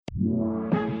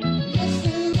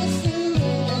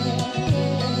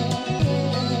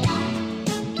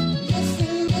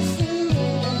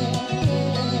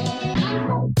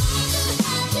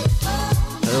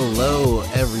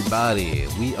everybody.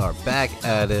 We are back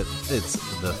at it. It's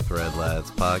the Thread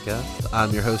Lads podcast.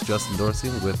 I'm your host, Justin Dorsey.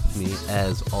 With me,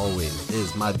 as always,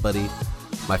 is my buddy,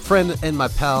 my friend, and my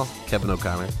pal, Kevin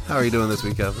O'Connor. How are you doing this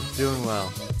week, Kevin? Doing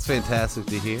well. It's fantastic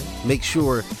to hear. Make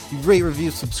sure you rate,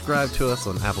 review, subscribe to us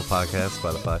on Apple Podcasts,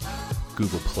 Spotify,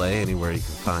 Google Play, anywhere you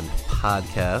can find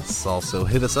podcasts. Also,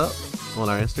 hit us up on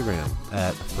our Instagram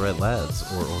at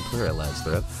ThreadLads or on Twitter at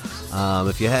LadsThread.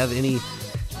 If you have any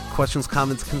questions,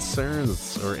 comments,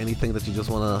 concerns, or anything that you just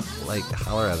want to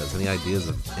holler at us, any ideas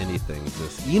of anything,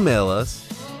 just email us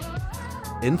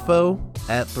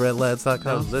info@threadlads.com.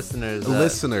 No,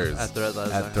 listeners at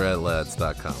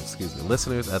threadlads.com. Excuse me,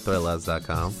 listeners at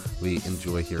threadlads.com. We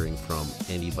enjoy hearing from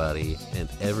anybody and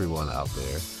everyone out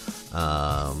there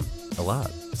a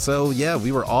lot. So yeah,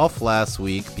 we were off last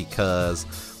week because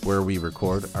where we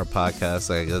record our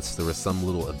podcast, I guess there was some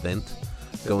little event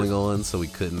going on, so we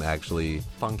couldn't actually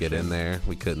get in there.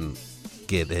 We couldn't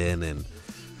get in and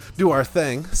do our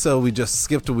thing, so we just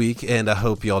skipped a week, and I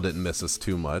hope y'all didn't miss us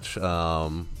too much.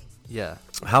 Yeah.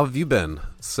 How have you been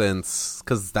since,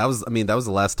 because that was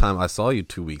the last time I saw you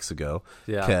 2 weeks ago.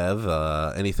 Yeah.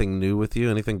 Kev, anything new with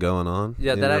you? Anything going on?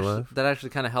 Yeah, in that your life?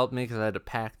 actually kind of helped me because I had to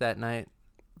pack that night.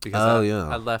 Because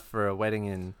I left for a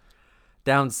wedding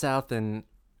down south in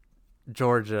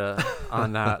Georgia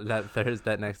on that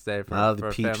next day for the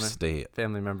a Peach State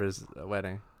family member's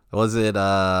wedding. Was it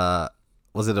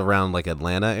around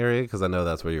Atlanta area? Because I know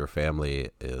that's where your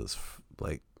family is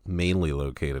mainly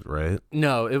located, right?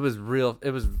 No, it was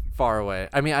far away.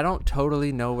 I mean, I don't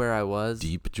totally know where I was.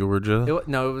 Deep Georgia? It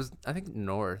was, I think,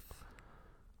 north.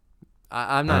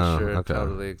 I'm not sure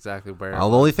totally exactly where. The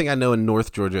only thing I know in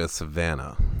North Georgia is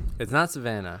Savannah. It's not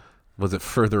Savannah. Was it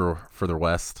further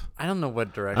west? I don't know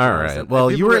what direction. All right. Well,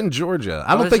 you were in Georgia.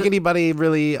 I don't think anybody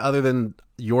really, other than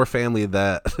your family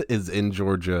that is in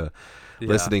Georgia,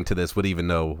 listening to this would even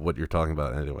know what you're talking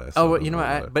about anyway. So you know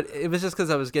what? But it was just because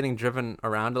I was getting driven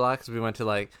around a lot because we went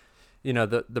to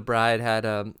the bride had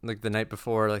the night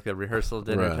before a rehearsal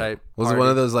dinner type. Was party. it one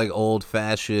of those old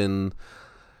fashioned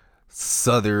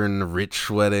Southern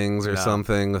rich weddings or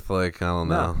something with I don't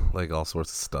know, all sorts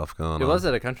of stuff going on? It was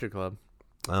at a country club.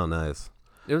 Oh, nice.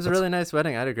 It was a really nice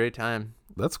wedding. I had a great time.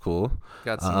 That's cool.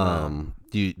 Got some.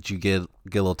 Did you get a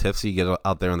little tipsy? You get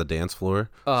out there on the dance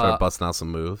floor, start busting out some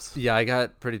moves. Yeah, I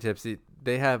got pretty tipsy.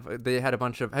 They had a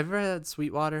bunch of. Have you ever had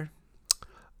Sweetwater?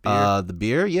 Beer? The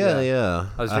beer? Yeah.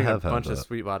 I was drinking a bunch of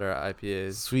Sweetwater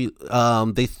IPAs. Sweet.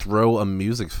 They throw a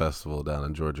music festival down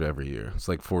in Georgia every year. It's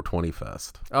 420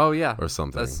 Fest. Oh yeah, or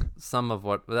something. That's some of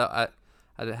what I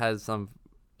had some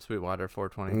Sweetwater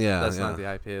 420. Yeah, that's not the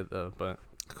IPA though, but.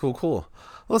 Cool.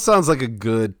 Well, it sounds like a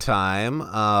good time.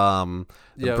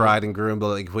 The bride and groom,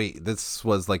 but wait, this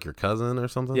was your cousin or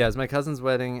something? Yeah, it was my cousin's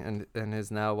wedding and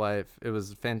his now wife. It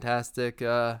was fantastic,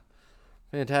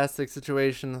 fantastic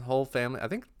situation. The whole family, I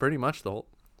think pretty much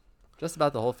just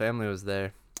about the whole family was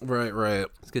there. Right.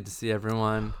 It's good to see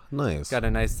everyone. Nice. Got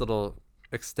a nice little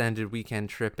extended weekend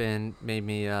trip in. Made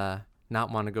me not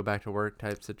want to go back to work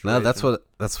type situation. No, that's what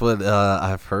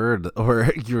I've heard,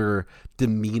 or your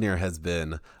demeanor has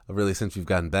been really since you've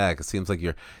gotten back. It seems like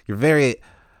you're very,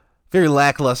 very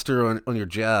lackluster on your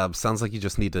job. Sounds like you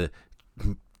just need to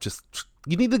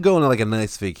go on a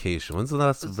nice vacation. When's the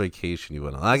last vacation you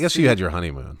went on? I guess you had your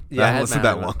honeymoon. Yeah, I had my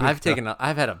honeymoon.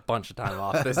 I've had a bunch of time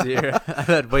off this year. I've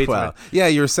had way too much. Yeah,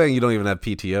 you were saying you don't even have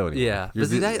PTO anymore.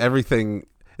 Yeah, everything.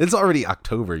 It's already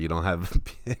October. You don't have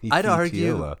any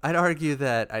PTO left. I'd argue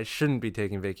that I shouldn't be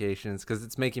taking vacations because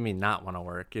it's making me not want to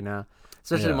work.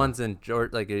 Especially ones in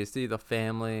Georgia. You see the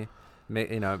family.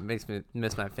 It makes me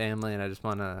miss my family, and I just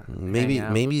want to. Maybe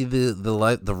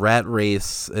the rat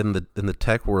race in the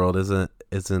tech world isn't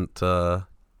what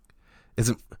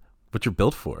you're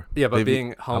built for. Yeah, but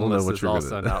being homeless is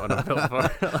also not what I'm built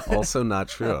for. Also not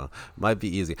true. Might be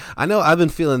easy. I know I've been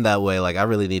feeling that way. I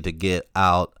really need to get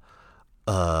out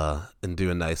and do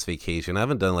a nice vacation. I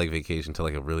haven't done vacation to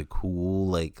a really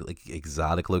cool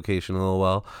exotic location in a little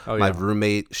while. Oh, yeah. My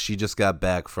roommate, she just got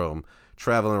back from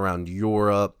traveling around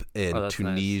Europe and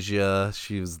Tunisia. Nice.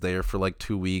 She was there for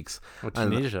 2 weeks.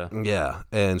 Tunisia? Yeah,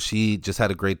 and she just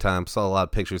had a great time. Saw a lot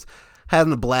of pictures.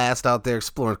 Having a blast out there,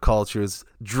 exploring cultures,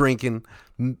 drinking,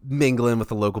 mingling with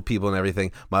the local people and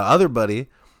everything. My other buddy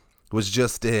was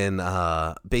just in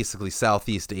basically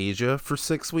Southeast Asia for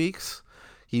 6 weeks.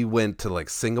 He went to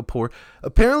Singapore.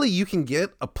 Apparently, you can get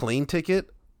a plane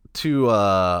ticket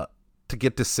to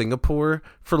get to Singapore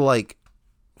for $400,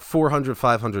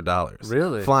 $500.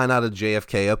 Really? Flying out of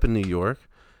JFK up in New York.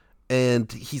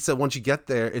 And he said once you get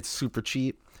there, it's super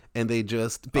cheap. and they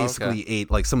just basically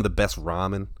ate like some of the best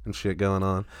ramen and shit going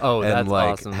on. Oh, and that's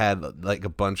like awesome. had like a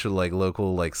bunch of like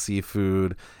local like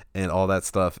seafood and all that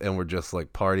stuff, and we're just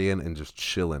like partying and just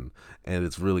chilling, and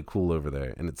it's really cool over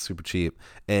there, and it's super cheap.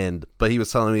 But he was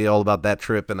telling me all about that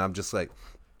trip, and I'm just like,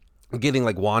 I'm getting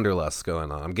like wanderlust going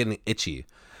on. I'm getting itchy.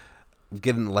 I'm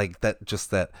getting like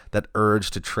that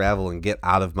urge to travel and get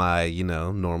out of my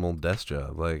normal desk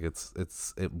job. Like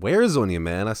it wears on you,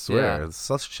 man. I swear,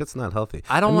 such shit's not healthy.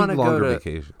 I don't want to go to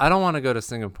vacation. I don't want to go to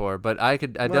Singapore, but I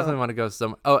definitely want to go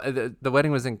some. Oh, the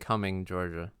wedding was in Cumming,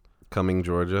 Georgia. Cumming,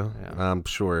 Georgia. Yeah. I'm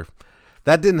sure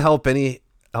that didn't help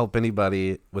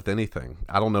anybody with anything.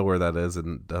 I don't know where that is,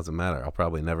 and it doesn't matter. I'll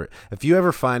probably never. If you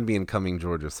ever find me in Cumming,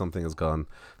 Georgia, something has gone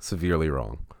severely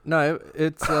wrong. No,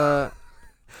 it's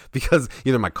because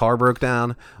either my car broke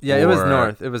down. Yeah, it was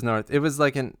north. It was north. It was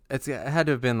like it had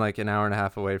to have been like an hour and a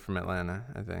half away from Atlanta,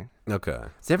 I think. Okay.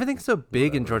 See, everything's so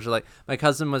big in Georgia. Like my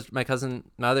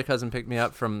other cousin picked me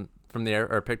up from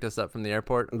the picked us up from the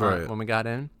airport when we got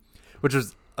in, which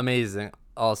was amazing.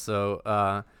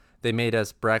 Also, they made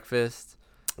us breakfast.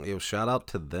 Yo, shout out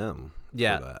to them.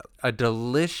 Yeah, for that. A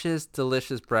delicious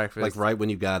breakfast. Like right when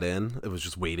you got in, it was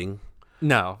just waiting.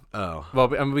 No. Oh. Well,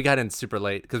 we got in super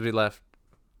late because we left.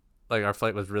 Like our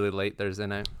flight was really late Thursday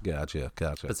night. Gotcha.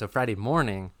 But so Friday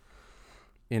morning,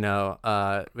 we had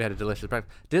a delicious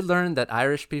breakfast. Did learn that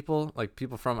Irish people, like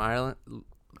people from Ireland,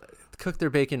 cook their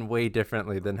bacon way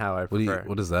differently than how I prefer.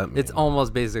 What does that mean? It's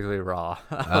almost basically raw.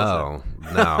 Oh,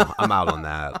 no. I'm out on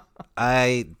that.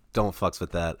 I don't fucks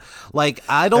with that. Like,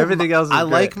 I don't. Everything else is I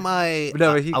great. like my.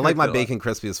 No, I like my bacon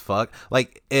crispy as fuck.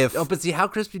 Like, if. Oh, but see, how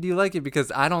crispy do you like it?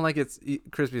 Because I don't like it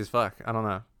crispy as fuck. I don't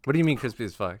know. What do you mean crispy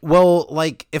as fuck? Well,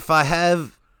 like, if I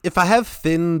have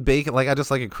thin bacon, like, I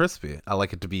just like it crispy. I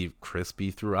like it to be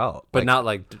crispy throughout. But not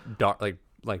like dark,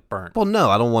 like burnt. Well, no,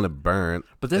 I don't want it burnt.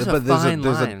 But there's a fine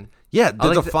line. Yeah,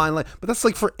 there's a fine line, but that's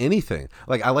like for anything.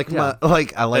 Like I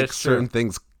like certain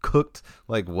things cooked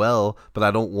like well, but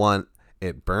I don't want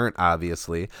it burnt,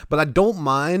 obviously. But I don't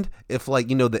mind if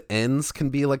the ends can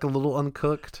be like a little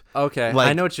uncooked. Okay, like,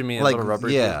 I know what you mean. Like a little rubber.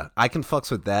 Yeah, I can fucks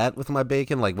with that with my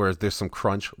bacon. Like whereas there's some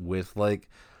crunch with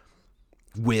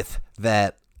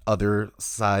that other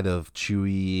side of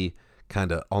chewy,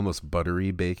 kind of almost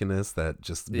buttery baconness that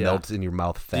just melts in your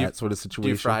mouth fat sort of situation. Do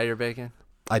you fry your bacon?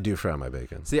 I do fry my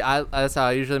bacon. See, that's how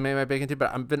I usually make my bacon too,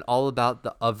 but I've been all about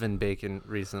the oven bacon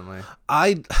recently.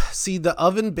 I see the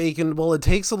oven bacon. Well, it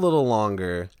takes a little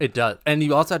longer. It does, and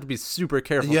you also have to be super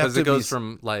careful because it goes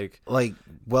from like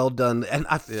well done. And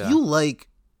I feel like,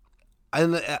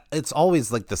 and it's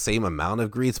always like the same amount of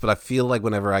grease, but I feel like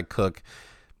whenever I cook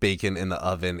bacon in the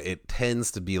oven, it tends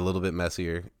to be a little bit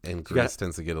messier, and grease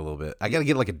tends to get a little bit. I gotta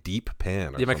get like a deep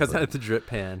pan. My cousin had the drip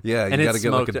pan. Yeah, you gotta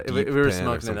get like a deep pan. We were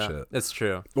smoking it up. Shit. That's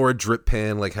true. Or a drip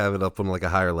pan, like have it up on like a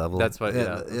higher level. That's what.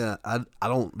 Yeah. I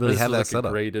don't really have that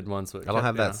setup. Graded one, so I don't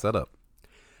have that setup.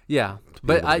 Yeah,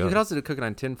 but you could also cook it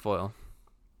on tin foil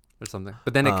or something.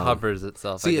 But then it covers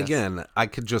itself. See, again, I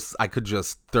could just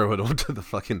throw it onto the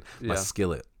fucking my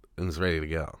skillet and it's ready to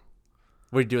go.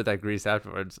 What do you do with that grease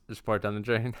afterwards? Just pour it down the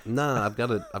drain? Nah, I've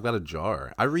got a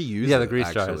jar. I reuse it. Yeah, the grease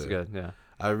jar is good. Yeah,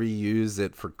 I reuse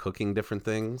it for cooking different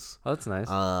things. Oh, that's nice.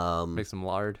 Make some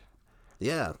lard.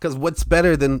 Yeah, because what's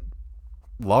better than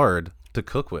lard to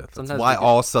cook with? That's why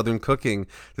all Southern cooking,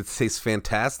 it tastes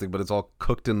fantastic, but it's all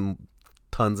cooked in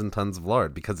tons and tons of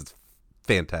lard because it's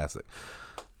fantastic.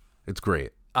 It's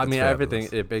great. I mean, everything.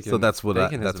 Bacon. So that's what I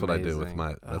do with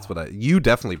my. That's what I. You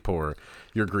definitely pour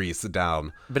your grease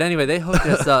down. But anyway, they hooked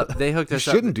us up. You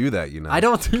shouldn't do that. I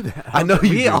don't do that. I know you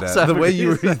do that.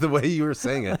 The way you were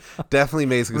saying it definitely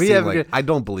makes it seem like I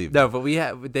don't believe. No, but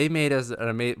they made us.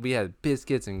 We had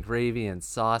biscuits and gravy and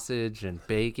sausage and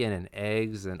bacon and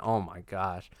eggs and oh my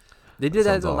gosh, they did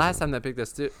that the last time they picked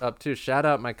us up too. Shout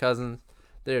out my cousins.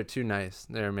 They're too nice.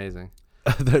 They're amazing.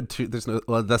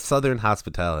 The Southern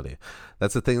hospitality.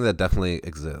 That's a thing that definitely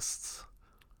exists.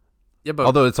 Yeah, but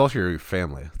although it's also your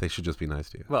family, they should just be nice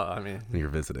to you. Well, I mean, when you're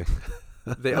visiting,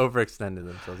 they overextended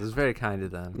themselves. It was very kind of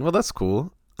them. Well, that's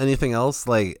cool. Anything else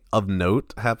like of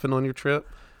note happen on your trip?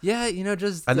 Yeah,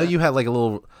 just I know you had like a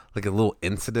little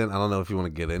incident. I don't know if you want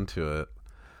to get into it.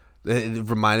 It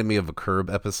reminded me of a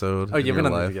Curb episode. Oh, yeah, we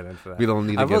don't need to get into that. We don't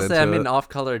need to get into it. I will say I made an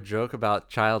off-color joke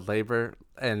about child labor,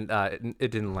 and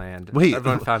it didn't land. Wait,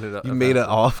 everyone found it. You made an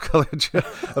off-color joke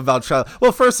about child.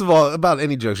 Well, first of all, about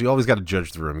any jokes, you always got to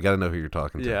judge the room. You got to know who you're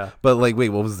talking to. Yeah. But wait,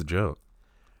 what was the joke?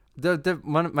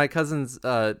 One of my cousin's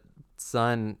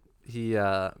son.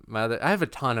 I have a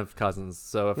ton of cousins,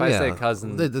 so if I say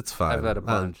cousins, it's fine. I've got a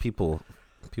bunch. People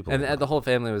People. And the whole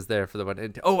family was there for the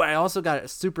wedding. Oh, I also got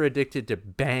super addicted to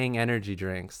Bang energy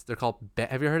drinks. They're called.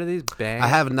 Have you heard of these? Bang. I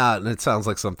have not, and it sounds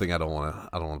like something I don't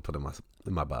want to put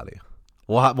in my body.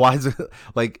 Why is it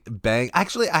like Bang?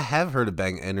 Actually, I have heard of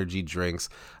Bang energy drinks.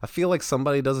 I feel like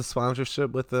somebody does a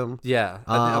sponsorship with them. Yeah.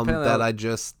 I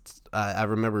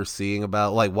remember seeing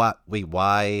about like what. Wait,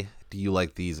 why do you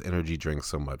like these energy drinks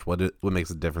so much? What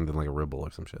makes it different than like a Ribble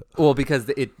or some shit? Well,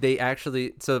 because they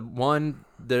actually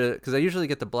because I usually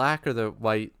get the black or the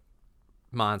white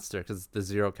Monster because the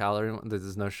 0 calorie one,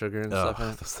 there's no sugar and stuff in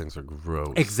it. Those things are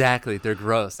gross. Exactly, they're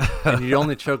gross, and you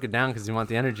only choke it down because you want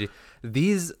the energy.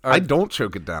 These are. I don't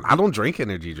choke it down. I don't drink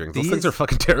energy drinks. Those things are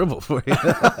fucking terrible for you.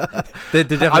 They're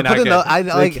definitely not good.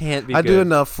 They can't be I good. do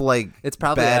enough like it's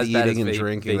probably bad as bad eating as and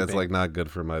drinking that's vaping. like not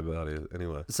good for my body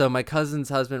anyway. So my cousin's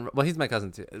husband, well, he's my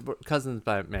cousin too. We're cousins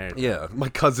by marriage. Yeah, my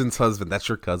cousin's husband. That's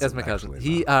your cousin. That's my cousin. Actually,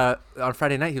 he on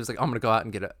Friday night he was like, I'm gonna go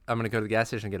to the gas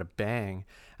station and get a Bang.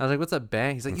 I was like, what's a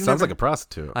Bang? He's like, sounds like a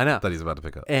prostitute. I know that he's about to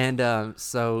pick up. And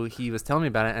so he was telling me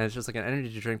about it, and it's just like an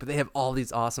energy drink, but they have all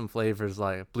these awesome flavors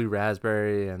like blue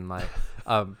raspberry and like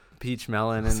peach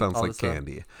melon. And sounds all like this stuff.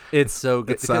 candy. It's so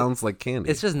good. It sounds like candy.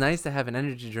 It's just nice to have an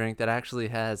energy drink that actually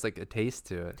has like a taste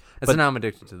to it. And so now I'm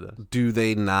addicted to this. Do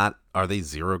they not? Are they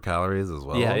 0 calories as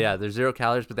well? Yeah. They're 0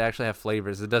 calories, but they actually have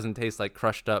flavors. It doesn't taste like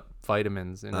crushed up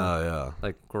vitamins. You know? Oh yeah.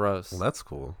 Like gross. Well, that's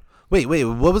cool. Wait.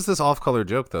 What was this off-color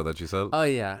joke though that you said? Oh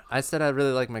yeah, I said I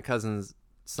really like my cousin's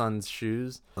son's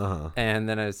shoes, and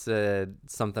then I said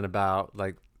something about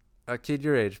like a kid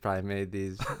your age probably made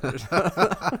these.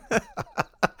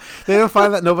 They didn't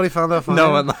find that. Nobody found that funny.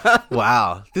 No one.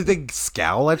 Wow. Did they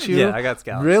scowl at you? Yeah, I got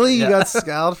scowled. Really? You Yeah. got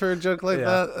scowled for a joke like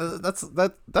Yeah.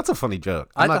 that? That's a funny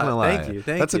joke. I'm not gonna lie. Thank you.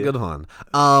 That's a good one.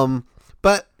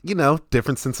 But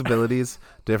different sensibilities,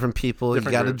 different people.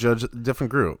 Different you got to group. judge different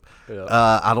group. Yeah.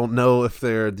 I don't know if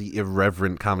they're the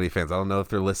irreverent comedy fans. I don't know if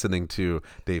they're listening to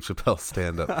Dave Chappelle's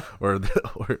stand-up or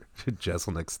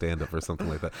Jesselnick's stand-up or something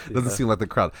like that. It doesn't seem like the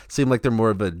crowd. Seem like they're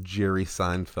more of a Jerry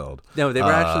Seinfeld. No, they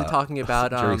were actually talking about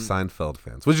Jerry Seinfeld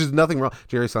fans, which is nothing wrong.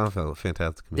 Jerry Seinfeld,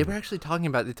 fantastic comedian. They were actually talking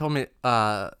about. They told me,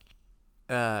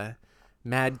 Mascow.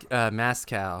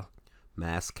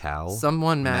 Mascow?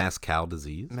 Someone Mascow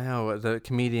disease? No, the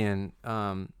comedian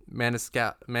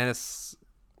Maniscalco.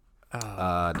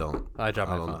 I don't. I dropped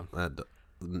my know.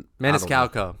 phone.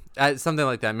 Maniscalco. Something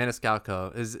like that.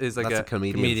 Maniscalco is like That's a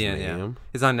comedian. Yeah.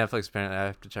 He's on Netflix apparently. I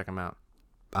have to check him out.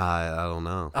 I don't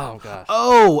know. Oh gosh.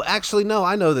 Oh, actually, no.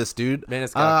 I know this dude.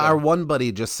 Maniscalco. Our one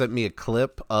buddy just sent me a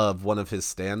clip of one of his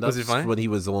stand-ups. Was he funny? When he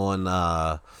was on,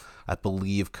 I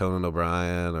believe, Conan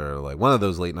O'Brien or like one of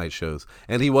those late night shows.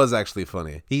 And he was actually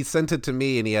funny. He sent it to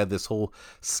me and he had this whole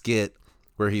skit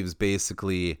where he was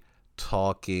basically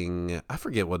talking. I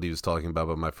forget what he was talking about,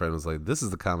 but my friend was like, this is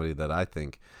the comedy that I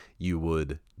think you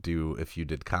would do if you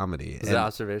did comedy. Is it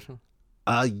observation?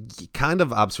 Kind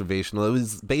of observational. It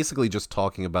was basically just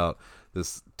talking about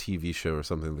this TV show or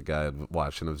something the guy had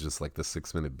watched, and it was just like the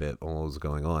 6-minute bit on what was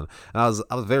going on. And I was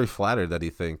very flattered that he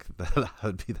think that I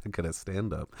would be that good at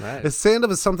stand-up. Right.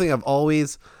 Stand-up is something I've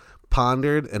always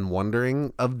pondered and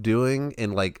wondering of doing,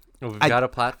 and like Well, we've got a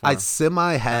platform. I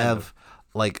semi have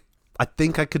like I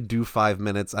think I could do 5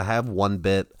 minutes. I have one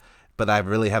bit, but I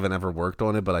really haven't ever worked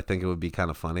on it. But I think it would be kind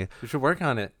of funny. We should work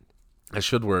on it. I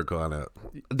should work on it.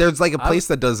 There's like a place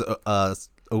that does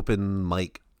open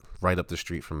mic right up the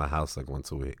street from my house like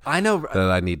once a week. I know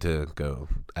that I need to go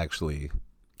actually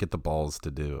get the balls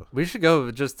to do. We should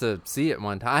go just to see it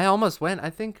one time. I almost went. I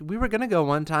think we were gonna go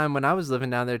one time when I was living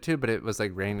down there too, but it was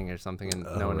like raining or something, and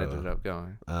no one ended up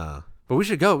going. But we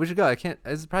should go. We should go. I can't.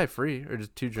 It's probably free or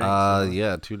just 2 drinks.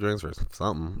 Yeah, 2 drinks or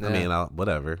something. Yeah. I mean,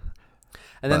 whatever.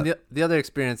 And then the other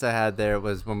experience I had there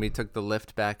was when we took the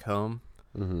Lyft back home.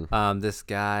 Mm-hmm. This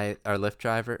guy, our Lyft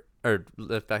driver, or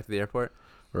Lyft back to the airport.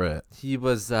 Right. He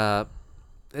was.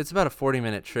 It's about a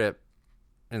 40-minute trip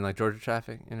in like Georgia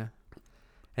traffic, you know.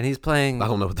 And he's playing. I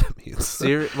don't know what that means.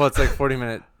 Well, it's like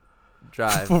 40-minute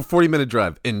drive. 40-minute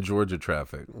drive in Georgia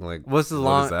traffic. Like, what's the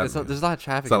long? There's a lot of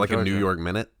traffic. Is that in like Georgia. a New York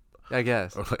minute? I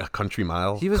guess. Or like a country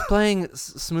mile? He was playing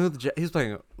he was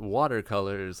playing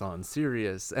watercolors on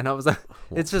Sirius, and I was like,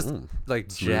 it's just like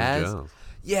jazz.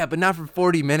 Yeah, but not for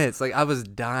 40 minutes. Like I was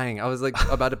dying. I was like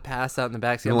about to pass out in the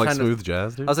backseat. You don't like smooth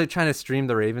jazz, dude? I was like trying to stream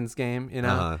the Ravens game, you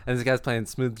know, and this guy's playing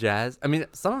smooth jazz. I mean,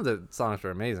 some of the songs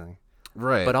were amazing.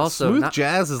 Right. But also smooth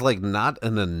jazz is like not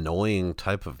an annoying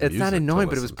type of music. It's not annoying,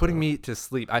 but it was putting me to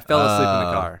sleep. I fell asleep in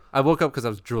the car. I woke up because I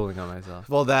was drooling on myself.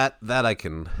 Well, that I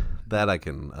can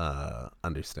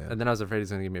understand. And then I was afraid he's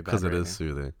going to give me a bad because it rating is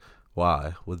soothing.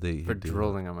 Why would they for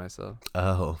drooling on myself?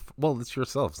 Oh, well, it's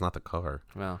yourself. It's not the car.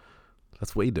 Well,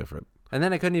 that's way different. And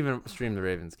then I couldn't even stream the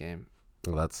Ravens game.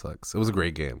 Well, that sucks. It was a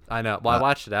great game. I know. Well, I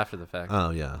watched it after the fact.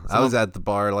 Oh yeah, I was at the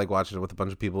bar like watching it with a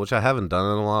bunch of people, which I haven't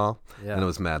done in a while, Yeah. and it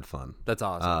was mad fun. That's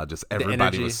awesome. Just everybody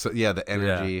energy. was the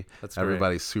energy. Yeah, that's great.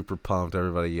 Everybody's super pumped.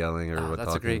 Everybody yelling, everybody that's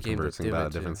a talking, great game to conversing do about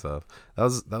it, different too.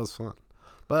 stuff. That was fun.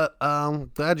 But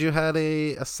glad you had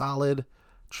a solid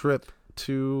trip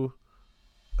to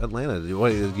Atlanta. Do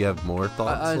you have more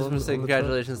thoughts? I just on- want to say on the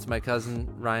congratulations to my cousin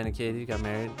Ryan and Katie got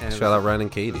married. And trip? Shout out Ryan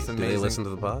and Katie. it's Do they amazing. listen to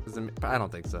the pod? I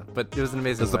don't think so, but it was an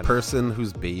amazing. Does the wedding. person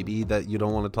whose baby that you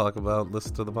don't want to talk about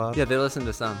listen to the pod? Yeah, they listened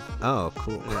to some. Oh,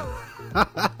 cool. Yeah.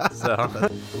 So.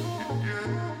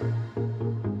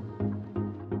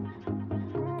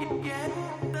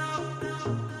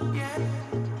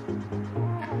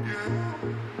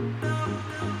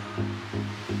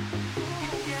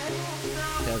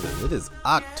 Kevin, it is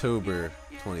October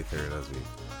 23rd as we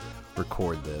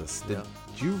record this. Did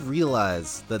you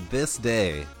realize that this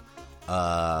day,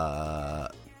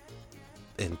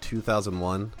 in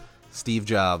 2001, Steve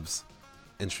Jobs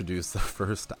introduced the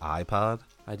first iPod?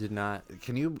 I did not.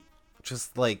 Can you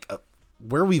just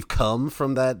where we've come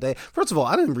from that day? First of all,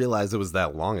 I didn't realize it was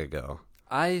that long ago.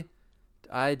 I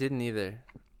didn't either.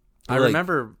 I Like-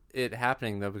 remember it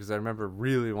happening though because I remember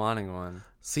really wanting one.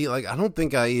 See, I don't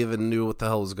think I even knew what the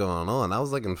hell was going on. I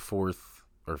was in 4th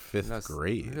or 5th No, I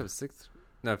grade. think it was sixth.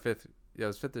 No, fifth. Yeah, it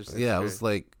was fifth or sixth. Yeah, it grade. was No,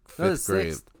 it 5th was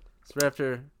grade. sixth. It's right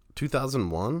after.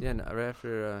 2001? Yeah, no, right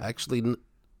after. Actually,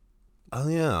 oh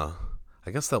yeah,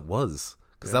 I guess that was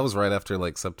because that was right after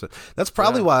September. That's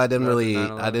probably Yeah, why I didn't right after really,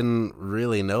 9/11. I didn't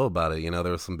really know about it. You know,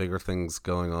 there were some bigger things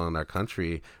going on in our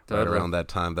country right Totally. around that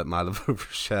time that might have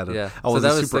overshadowed. Yeah. I So wasn't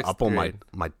that was super sixth up on grade.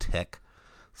 my tech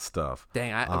stuff.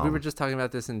 Dang, we were just talking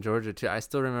about this in Georgia too. I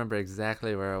still remember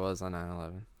exactly where I was on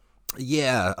 9/11.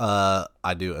 Yeah,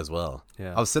 I do as well.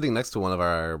 Yeah. I was sitting next to one of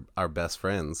our best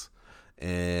friends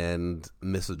and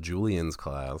Miss Julian's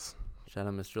class. Shout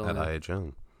out Miss At Julian.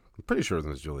 IHM. I'm pretty sure it was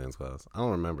Miss Julian's class. I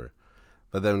don't remember.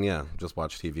 But then, yeah, just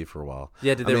watched TV for a while.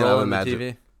 Yeah, did they I mean, roll I on the imagine-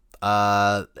 TV?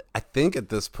 I think at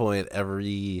this point,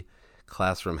 every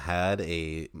classroom had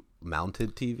a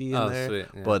mounted TV in Oh, there. sweet,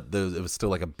 yeah. But it was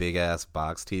still a big-ass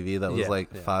box TV that was Yeah,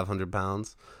 yeah. 500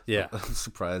 pounds. Yeah, I'm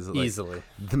surprised that easily.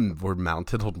 them were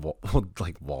mounted on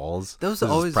walls. Those This is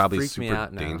always probably freak me super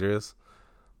out now. dangerous.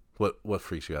 What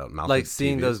freaks you out? Mounted Like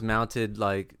seeing TVs? those mounted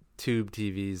tube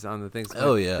TVs on the things.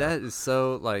 Oh, yeah. that is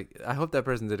so I hope that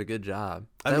person did a good job.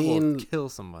 I That mean, will kill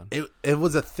someone. It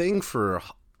was a thing for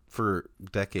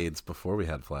decades before we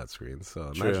had flat screens.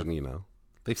 So True. imagine,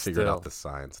 they figured Still. out the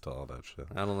science to all that shit.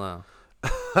 I don't know.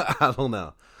 I don't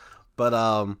know. But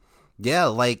yeah,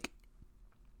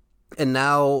 and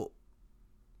now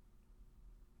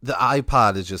the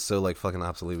iPod is just so fucking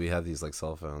obsolete. We have these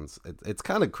cell phones. It's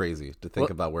kind of crazy to think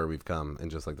Well- about where we've come in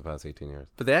just the past 18 years.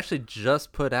 But they actually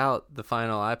just put out the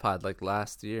final iPod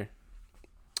last year.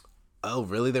 Oh,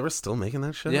 really? They were still making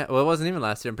that shit? Yeah, well, it wasn't even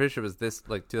last year. I'm pretty sure it was this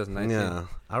 2019. Yeah.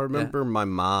 I remember my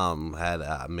mom had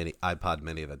a iPod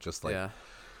mini that just Yeah.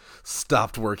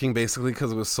 stopped working basically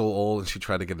because it was so old, and she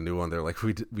tried to get a new one. They're like,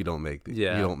 we don't make these.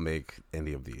 Yeah. We don't make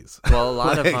any of these. Well, a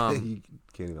lot of you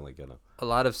can't even get them. a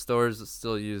lot of stores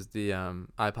still use the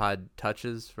iPod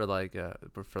touches for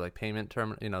payment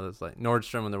terminal. You know, there's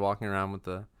Nordstrom when they're walking around with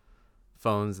the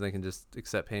phones, and they can just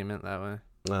accept payment that way.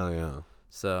 Oh yeah.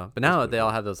 So, but now they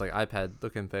all have those iPad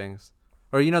looking things,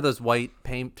 or those white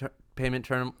payment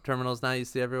terminals now you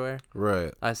see everywhere.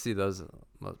 Right. I see those at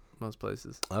most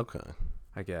places, Okay.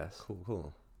 I guess.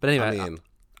 Cool. But anyway, I mean,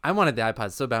 I wanted the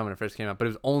iPod so bad when it first came out, but it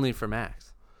was only for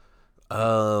Macs.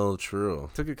 oh, true.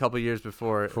 It took a couple years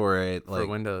before For it for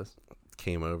Windows.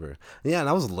 came over. Yeah, and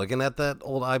I was looking at that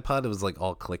old iPod. It was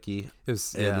all clicky. It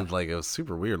was And it was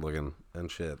super weird looking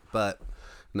and shit. But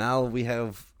now we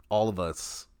have all of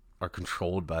us are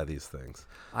controlled by these things.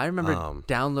 I remember Um,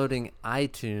 downloading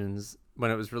iTunes when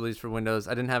it was released for Windows.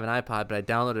 I didn't have an iPod, but I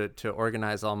downloaded it to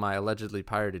organize all my allegedly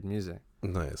pirated music,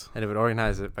 Nice. and it would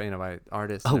organize it by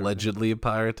artists. and everything. Allegedly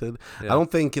pirated. Yeah. I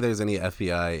don't think there's any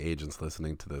FBI agents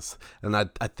listening to this, and I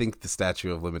think the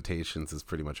statute of limitations is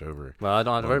pretty much over. Well, I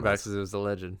don't have to worry about it Almost. because it was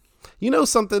alleged. You know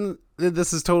something?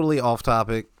 This is totally off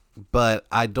topic, but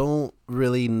I don't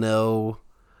really know.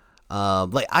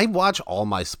 I watch all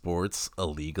my sports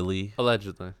illegally.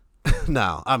 Allegedly.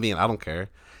 No, I mean I don't care.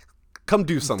 Come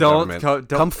do something, Don't government. don't-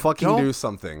 Come fucking don't- do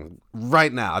something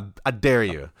right now. I dare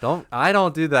you. I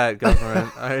don't do that,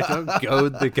 government. I don't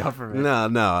goad the government.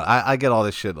 No, I get all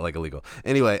this shit illegal.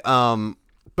 Anyway,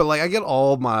 but I get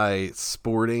all my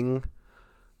sporting.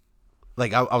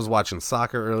 I was watching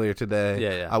soccer earlier today.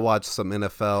 Yeah. I watched some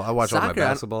NFL. I watched all my Soccer, I-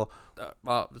 basketball.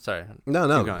 Well, sorry. No.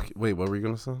 Keep going. Wait, what were you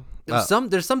gonna say?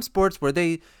 There's some sports where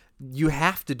they you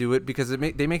have to do it because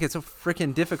they make it so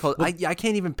freaking difficult. I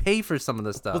can't even pay for some of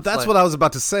this stuff. Well, that's what I was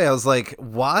about to say. I was like,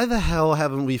 why the hell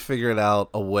haven't we figured out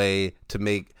a way to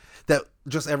make that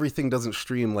just everything doesn't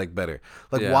stream like better?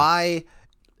 Like, why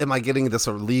am I getting this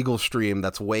illegal stream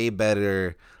that's way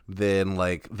better than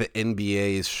like the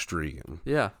NBA's stream?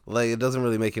 Yeah. Like, it doesn't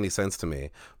really make any sense to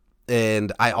me.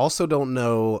 And I also don't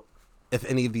know if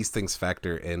any of these things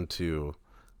factor into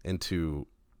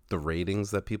the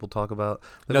ratings that people talk about.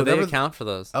 Like, no, they account for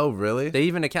those. Oh, really? They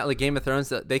even account, like Game of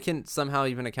Thrones, they can somehow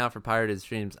even account for pirated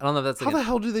streams. I don't know if that's like how the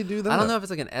hell do they do that? I don't know if it's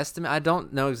like an estimate. I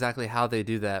don't know exactly how they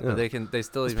do that, but they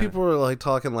still even. People were like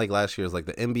talking like last year's like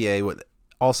the NBA.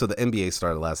 Also, the NBA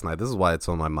started last night. This is why it's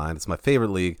on my mind. It's my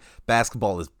favorite league.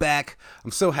 Basketball is back.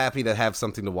 I'm so happy to have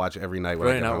something to watch every night.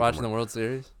 You're not watching the World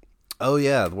Series? Oh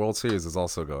yeah, the World Series is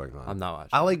also going on. I'm not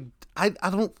watching. I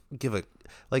don't give a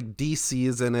like DC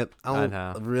is in it. I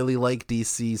don't really like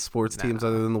DC sports teams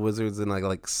other than the Wizards, and I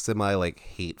like semi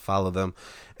follow them.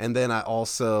 And then I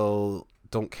also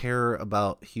don't care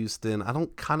about Houston. I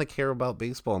don't kind of care about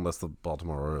baseball unless the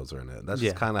Baltimore Orioles are in it. That's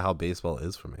just kind of how baseball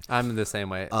is for me. I'm the same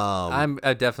way. I'm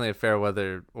definitely a fair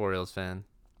weather Orioles fan.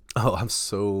 Oh,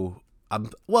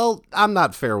 I'm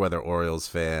not fair weather Orioles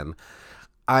fan.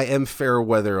 I am fair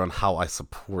weather on how I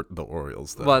support the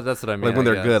Orioles, though. Well, that's what I mean. Like when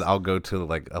they're good, I'll go to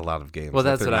like a lot of games. Well,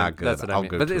 that's what I mean.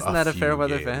 But isn't that a fair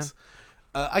weather fan?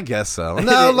 I guess so.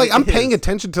 No, like I'm paying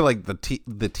attention to like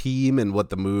the team and what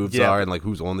the moves are and like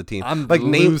who's on the team. I'm like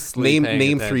name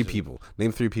attention. 3 people.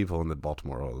 Name 3 people in the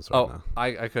Baltimore Orioles right now.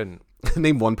 I couldn't.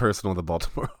 Name 1 person on the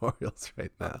Baltimore Orioles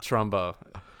right now. Trumbo.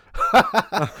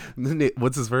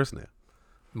 What's his first name?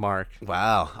 Mark.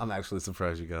 Wow, I'm actually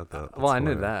surprised you got that. Well, I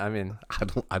knew that. I mean,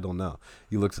 I don't know.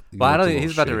 You looked. Well, I don't.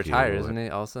 He's about to retire, isn't he?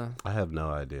 Also, I have no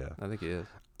idea. I think he is.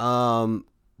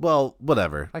 Well,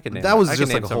 whatever. I can name. That was I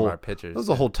just can like name a whole. Our pitchers, that was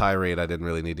a whole tirade I didn't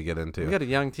really need to get into. We got a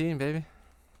young team, baby.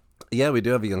 Yeah, we do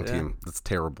have a young team. That's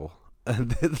terrible. They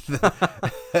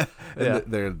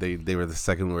were the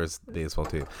second worst baseball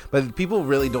team, but people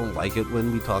really don't like it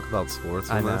when we talk about sports.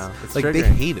 I know. It's like they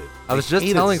hate it. I was just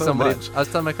telling somebody. I was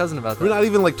telling my cousin about that. We're not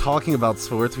even like talking about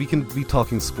sports. We can be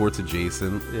talking sports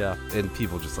adjacent. Yeah. And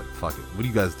people just like fuck it. What do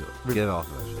you guys do? Get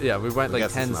off of that shit. Yeah, we went like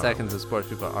 10 seconds of sports.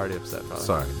 People are already upset. Probably.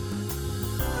 Sorry.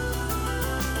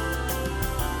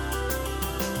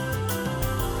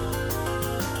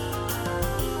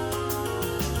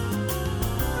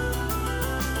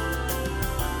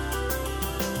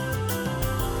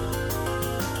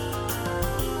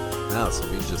 So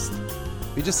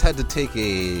we just had to take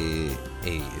a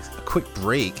quick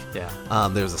break. Yeah.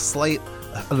 There was a slight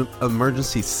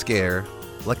emergency scare.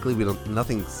 Luckily,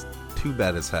 nothing too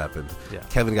bad has happened. Yeah.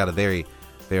 Kevin got a very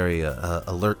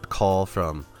alert call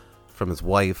from his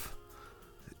wife,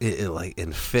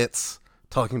 in fits,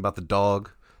 talking about the dog,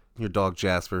 your dog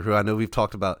Jasper, who I know we've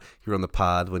talked about here on the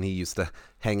pod when he used to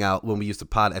hang out when we used to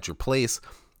pod at your place.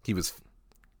 He was.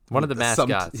 One of the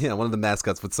mascots. One of the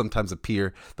mascots would sometimes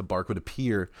appear. The bark would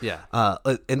appear. Yeah.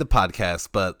 In the podcast,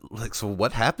 but like, so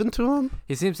what happened to him?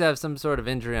 He seems to have some sort of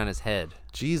injury on his head.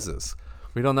 Jesus.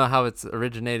 We don't know how it's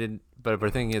originated, but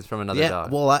we're thinking it's from another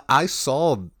dog. Well, I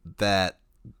saw that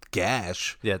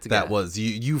gash. Yeah, it's a that gash. was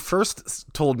you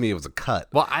first told me it was a cut.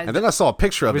 Well, and then I saw a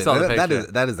picture of it. Saw the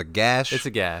picture. That is a gash. It's a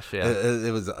gash. Yeah.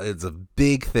 It's a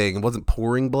big thing. It wasn't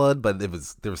pouring blood, but there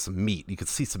was some meat. You could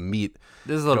see some meat.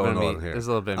 There's a little bit of meat. There's a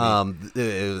little bit of meat.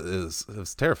 It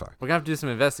was terrifying. We're gonna have to do some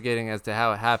investigating as to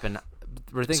how it happened.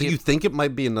 We're thinking. So you think it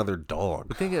might be another dog?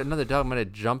 We think another dog might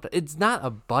have jumped. It's not a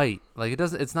bite. Like it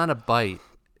doesn't. It's not a bite.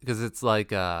 Because it's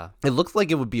like it looks like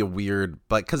it would be a weird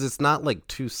bite because it's not like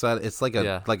two-sided. It's like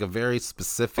a very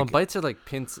specific. Well, bites are like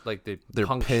pins, like they're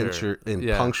punctured.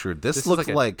 Punctured. This looks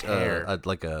like a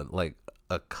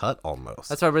cut almost.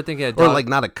 That's why we're thinking a dog, or like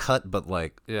not a cut, but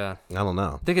like I don't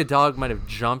know. I think a dog might have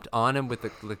jumped on him with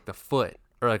the foot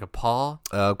or like a paw.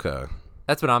 Okay,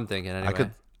 that's what I'm thinking. Anyway,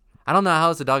 I don't know how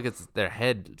else a dog gets their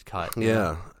head cut.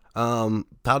 Yeah.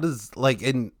 How does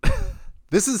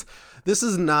This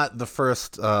is not the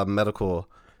first medical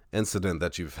incident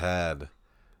that you've had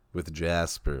with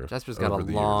Jasper. Jasper's got a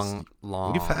long.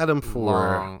 You've had him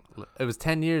for. It was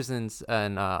 10 years in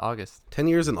August. 10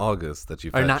 years in August that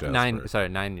you've had Jasper. 9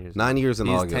 years. 9 years in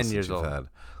August. 10 years that you've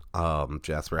old. Had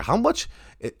Jasper. How much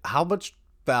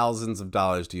thousands of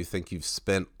dollars do you think you've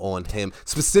spent on him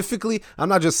specifically? I'm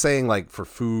not just saying like for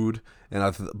food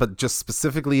but just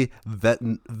specifically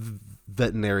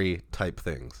veterinary type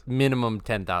things. Minimum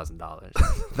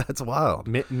 $10,000. That's wild.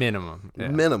 Minimum. Yeah.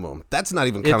 Minimum. That's not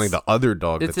even counting the other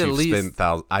dog that you've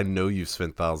spent I know you've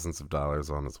spent thousands of dollars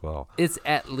on as well. It's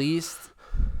at least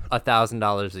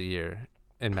 $1,000 a year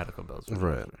in medical bills.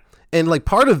 Right. And like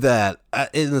part of that,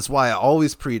 and that's why I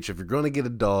always preach: if you're going to get a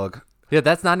dog, Yeah,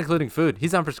 that's not including food.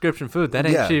 He's on prescription food. That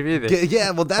ain't cheap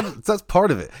either. Well, that's part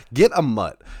of it. Get a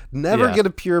mutt. Never get a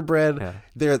purebred.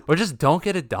 Yeah. Or just don't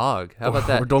get a dog. How about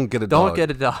that? Or don't get a dog. Don't get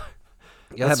a dog.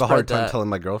 I have a hard time telling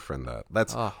my girlfriend that.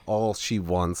 That's all she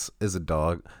wants is a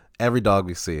dog. Every dog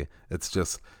we see, it's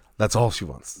just that's all she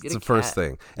wants. It's the first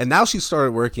thing. And now she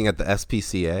started working at the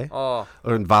SPCA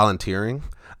or in volunteering.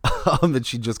 And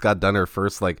she just got done her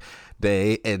first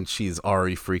day, and she's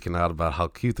already freaking out about how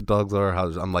cute the dogs are.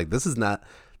 I'm like, there's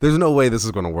no way this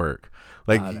is going to work.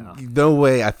 Like, no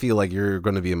way I feel like you're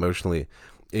going to be emotionally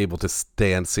able to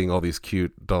stand seeing all these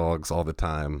cute dogs all the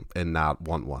time and not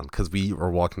want one. Because we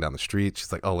are walking down the street.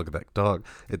 She's like, oh, look at that dog.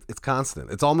 It's constant.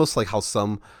 It's almost like how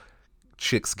some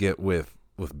chicks get with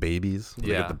babies. They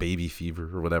get the baby fever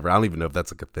or whatever. I don't even know if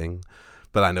that's like a thing.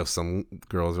 But I know some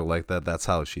girls are like that. That's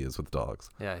how she is with dogs.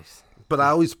 Yeah. But I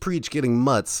always preach getting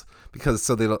mutts because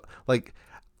so they don't like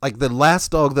the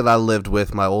last dog that I lived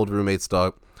with, my old roommate's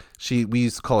dog. We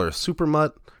used to call her a super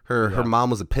mutt. Her mom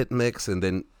was a pit mix, and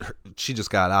then she just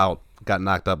got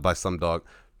knocked up by some dog.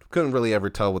 Couldn't really ever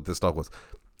tell what this dog was.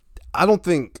 I don't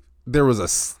think there was a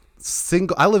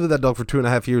single. I lived with that dog for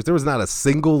 2.5 years. There was not a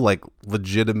single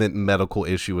legitimate medical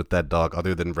issue with that dog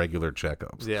other than regular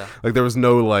checkups. Yeah. There was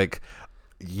no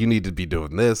you need to be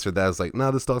doing this or that. I was like,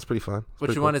 no, this dog's pretty fine.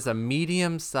 What you want is a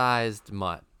medium-sized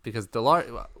mutt, because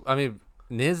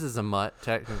Niz is a mutt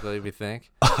technically, we think.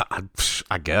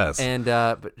 I guess. And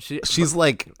but she's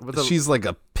like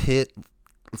a pit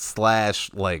 / I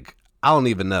don't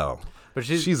even know. But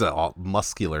she's a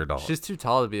muscular dog. She's too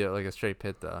tall to be a straight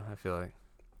pit, though. I feel like.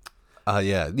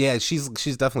 Yeah. She's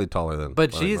definitely taller than.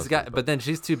 But but then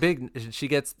she's too big. She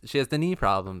has the knee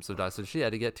problems, so she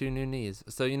had to get 2 new knees.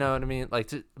 So you know what I mean?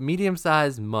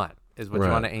 Medium-sized mutt is what you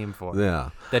want to aim for. Yeah.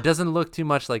 That doesn't look too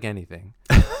much like anything.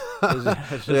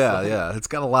 Yeah. It's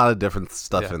got a lot of different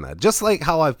stuff in that. Just like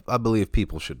how I believe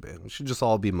people should be. We should just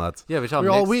all be mutts. Yeah,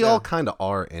 we all kind of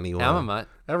are anyway. I'm a mutt.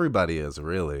 Everybody is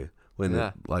really when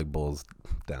it boils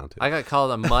down to. I got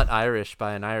called a mutt Irish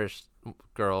by an Irish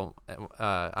girl,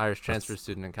 Irish transfer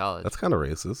student in college. That's kind of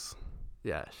racist.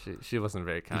 Yeah, she wasn't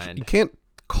very kind. You can't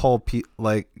call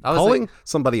calling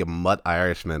somebody a mutt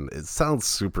Irishman. It sounds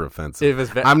super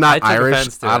offensive. I'm not Irish.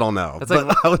 I don't know,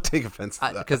 but I would take offense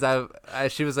to that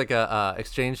because she was a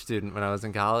exchange student when I was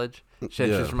in college. She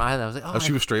was from Ireland. I was like, oh,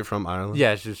 she was straight from Ireland.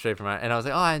 Yeah, she was straight from Ireland, and I was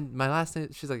like, my last name.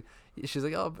 She's like,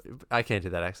 oh, I can't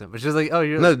do that accent, but she was like, oh,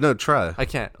 you're no, try. I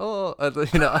can't. Oh,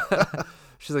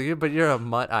 She's like, but you're a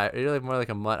mutt. You're more like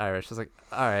a mutt Irish. I was like,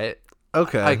 all right.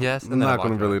 Okay. I guess. I'm not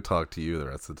going to really talk to you the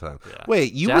rest of the time. Yeah.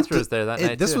 Wait, Jasper was there that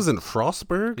night. This was in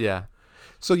Frostburg? Yeah.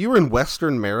 So you were in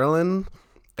Western Maryland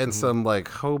and some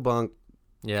Hobunk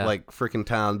freaking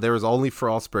town. There was only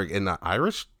Frostburg and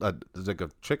Irish a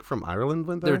chick from Ireland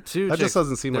went there. There were 2 that chicks. just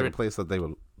doesn't seem like a place that they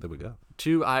would go.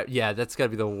 2 that's got to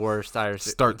be the worst Irish.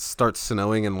 Start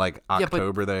snowing in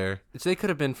October there. So they could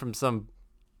have been from some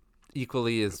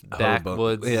equally as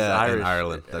backwoods Irish in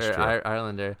Ireland. That's true.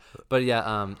 Ireland area. But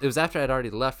it was after I'd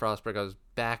already left Frostburg. I was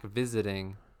back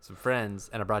visiting some friends,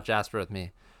 and I brought Jasper with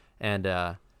me,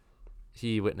 and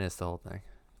he witnessed the whole thing.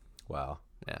 Wow.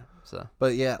 Yeah. So.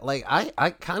 But yeah,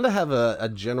 I kind of have a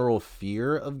general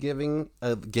fear of getting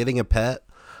a pet.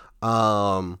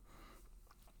 Not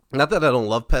that I don't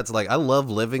love pets. I love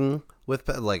living with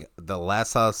pets. The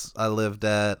last house I lived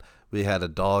at, we had a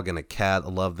dog and a cat. I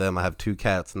love them. I have 2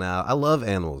 cats now. I love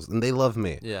animals, and they love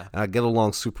me. Yeah. And I get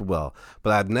along super well.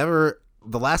 But the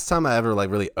last time I ever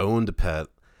really owned a pet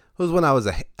was when I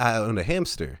owned a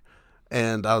hamster,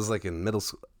 and I was in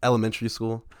elementary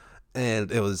school, and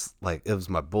it was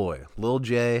my boy, Lil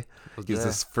J. He's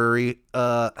this furry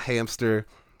hamster.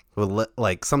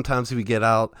 Sometimes he would get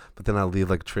out, but then I'd leave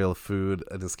a trail of food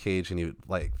in his cage, and he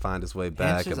would find his way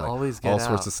back. Hamsters and always get all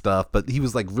sorts of stuff. But he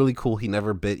was really cool. He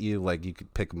never bit you. You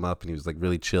could pick him up, and he was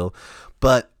really chill.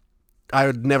 But I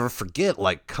would never forget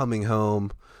coming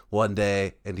home one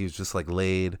day, and he was just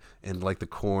laid in the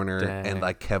corner. Dang. And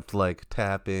I kept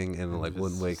tapping and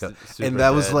wouldn't wake up. And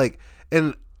that was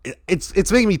and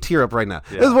it's making me tear up right now.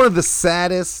 Yeah. It was one of the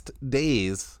saddest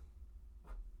days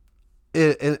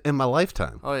in my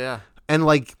lifetime. Oh yeah. And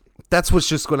that's what's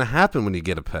just going to happen when you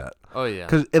get a pet. Oh yeah.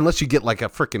 Because unless you get a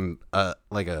freaking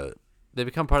they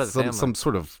become part of the family. Some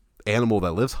sort of animal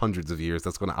that lives hundreds of years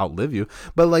that's going to outlive you.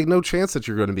 But no chance that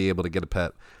you're going to be able to get a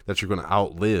pet that you're going to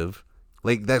outlive.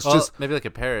 That's just maybe a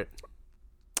parrot.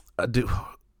 Dude,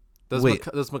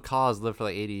 those macaws live for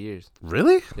 80 years.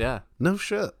 Really? Yeah. No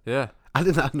shit. Yeah. I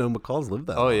did not know macaws live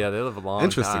that long. Oh yeah, they live a long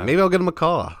Interesting. time. Maybe I'll get a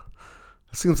macaw.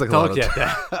 Seems like a Don't lot get of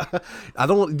that. I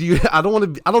don't. Do you? I don't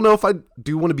want to. I don't know if I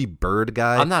do want to be bird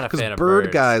guy. I'm not a fan of bird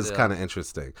birds, guy is yeah. kind of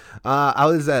interesting. I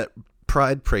was at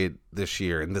Pride Parade this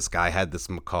year, and this guy had this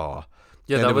macaw.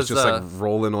 Yeah, and that it was just like was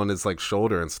rolling on his like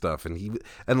shoulder and stuff, and he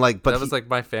and like, but that was like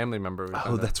my family member. We oh,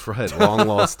 found out. that's right, long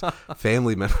lost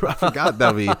family member. I forgot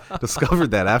that we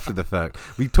discovered that after the fact.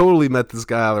 We totally met this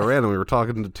guy out of random. We were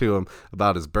talking to him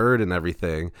about his bird and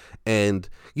everything, and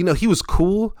you know he was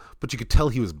cool, but you could tell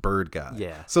he was bird guy.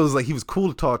 Yeah. So it was like he was cool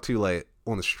to talk to like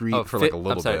on the street for like a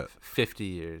little I'm sorry, bit. 50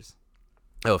 years.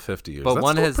 Oh, 50 years. But That's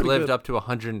one still has pretty lived good. up to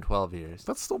 112 years.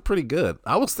 That's still pretty good.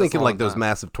 I was a thinking like long those time.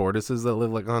 massive tortoises that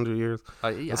live like 100 years Yeah,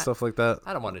 and stuff like that.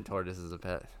 I don't want a tortoise as a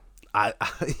pet.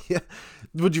 Yeah.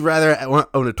 Would you rather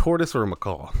own a tortoise or a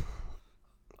macaw?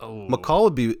 Oh, Macaw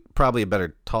would be probably a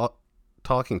better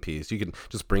talking piece. You can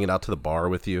just bring it out to the bar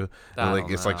with you, and I like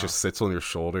don't it's like know. just sits on your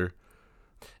shoulder.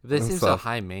 This and seems so stuff.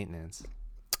 high maintenance.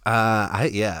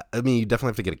 Yeah. I mean, you definitely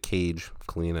have to get a cage,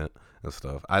 clean it, and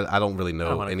stuff. I don't really I don't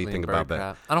know want to anything clean about bird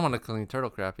that. crap. I don't want to clean turtle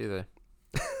crap either.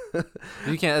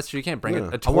 You can't. That's true. You can't bring Yeah.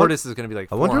 it. A tortoise is going to be like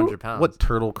I 400 wonder pounds. what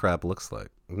turtle crap looks like.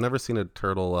 I've never seen a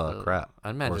turtle crap. I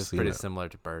imagine or it's seen pretty it. similar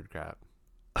to bird crap.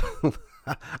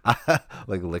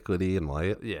 Like liquidy and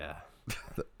white. Yeah.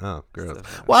 Oh, gross.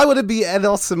 different. Why would it be at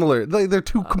all similar? Like, they're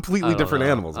two completely don't different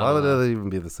know. animals. I Why would don't know. they even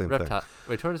be the same Reptile.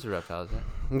 Wait, tortoises are reptiles, right?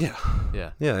 thing? Yeah,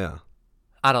 Yeah. yeah.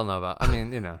 I don't know about. I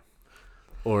mean, you know.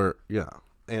 Or yeah.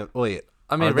 And wait,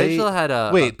 I mean, Are they- Rachel had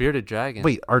a wait, bearded dragon.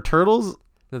 wait, are turtles?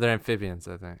 No, they're amphibians,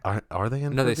 I think. Are they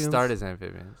amphibians? No, they start as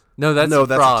amphibians. No, that's no,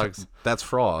 frogs. That's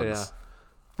frogs. Yeah.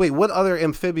 Wait, what other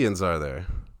amphibians are there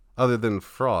other than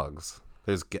frogs?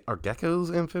 Are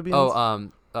geckos amphibians? Oh,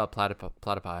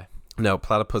 platypi. no,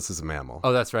 platypus is a mammal.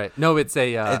 Oh, that's right. No, it's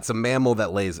a. It's a mammal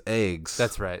that lays eggs.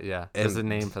 That's right. Yeah, there's a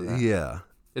name for that. Yeah.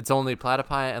 It's only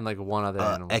platypi and like one other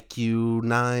animal.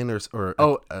 Ecunine or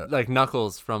Oh, like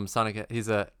Knuckles from Sonic. He's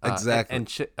a Exactly.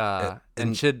 Enchilda.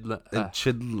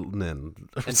 Enchidlin.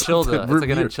 Enchilda. It's like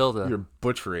an enchilda. You're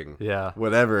butchering. Yeah.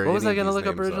 Whatever. What was any I of gonna these look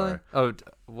up names originally? are. Oh,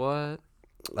 what?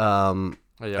 Oh,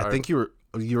 yeah, I think you were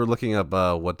looking up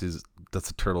what does a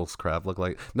turtle's crab look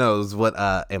like? No, it was what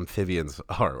amphibians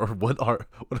are, or what are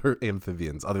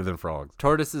amphibians other than frogs?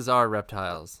 Tortoises are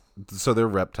reptiles. So they're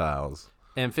reptiles.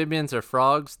 Amphibians are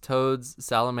frogs, toads,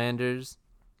 salamanders.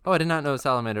 Oh, I did not know a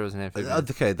salamander was an amphibian.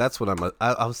 Okay, that's what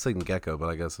I was thinking gecko, but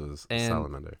I guess it was And-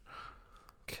 salamander.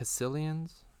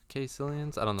 Caecilians? I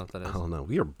don't know what that is. I don't know.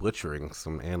 We are butchering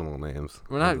some animal names.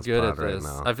 We're on not this good at pod right this.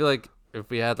 now. I feel like if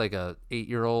we had like a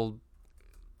 8-year-old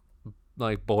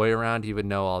like boy around, he would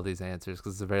know all these answers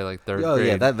because it's a very like third Oh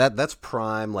grade. yeah, that's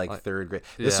prime like third grade.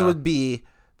 This yeah. would be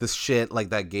this shit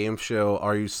like that game show.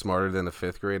 Are you smarter than a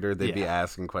fifth grader? They'd be Yeah.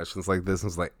 asking questions like this, and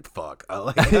it's like fuck.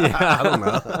 I don't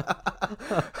know.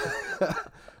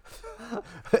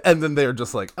 And then they're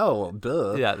just like, oh, well,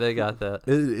 duh. Yeah, they got that.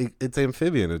 It's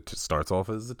amphibian. It just starts off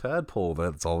as a tadpole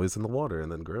that's always in the water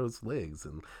and then grows legs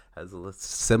and has a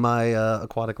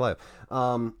semi-aquatic life.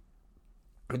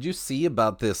 Did you see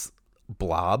about this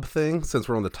blob thing? Since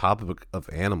we're on the topic of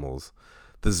animals,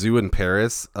 the zoo in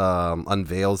Paris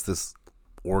unveils this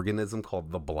organism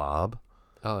called the blob.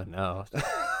 Oh no.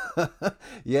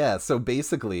 Yeah, so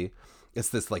basically it's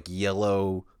this like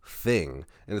yellow thing,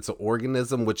 and it's an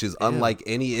organism which is unlike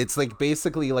any. It's like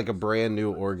basically like a brand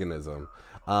new organism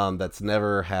that's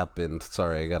never happened.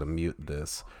 Sorry, I gotta mute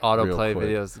this. Autoplay real quick.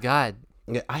 videos. God.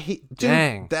 Yeah, I hate. Dude,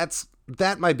 Dang.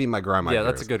 that might be my grind my Yeah,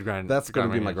 gears. that's a good grind. That's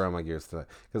gonna be my grind my gears today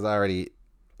because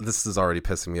this is already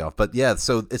pissing me off. But yeah,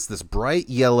 so it's this bright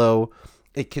yellow.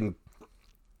 It can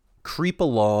creep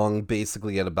along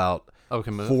basically at about Oh,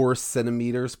 can move? 4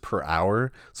 centimeters per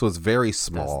hour, so it's very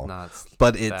small. That's not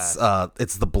But it's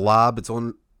the blob. It's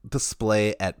on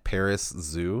display at Paris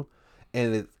Zoo,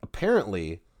 and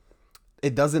apparently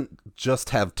it doesn't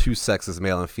just have 2 sexes,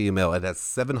 male and female. It has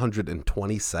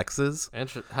 720 sexes.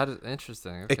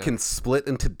 Interesting. Okay. It can split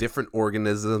into different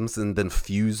organisms and then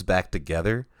fuse back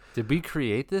together. Did we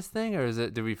create this thing, or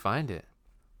did we find it?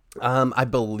 I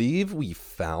believe we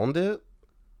found it.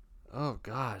 Oh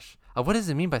gosh. What does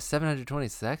it mean by 720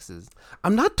 sexes?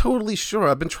 I'm not totally sure.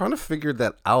 I've been trying to figure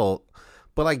that out,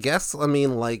 but I guess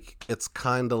like it's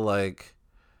kind of like,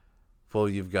 well,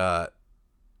 you've got.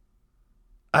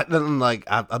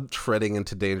 I'm treading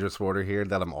into dangerous water here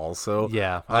that I'm also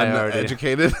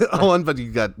uneducated on, but you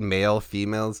got male,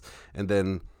 females, and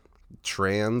then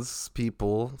trans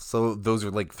people. So those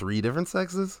are like 3 different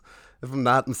sexes, if I'm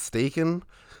not mistaken.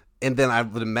 And then I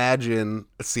would imagine,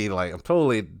 I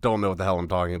totally don't know what the hell I'm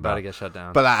talking About about. to get shut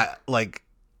down. But I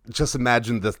just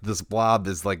imagine this blob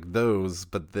is like those,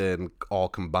 but then all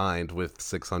combined with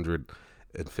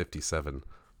 657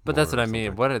 But that's what I something.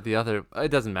 mean. What are the other? It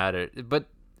doesn't matter. But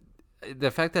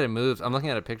the fact that it moves, I'm looking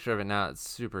at a picture of it now. It's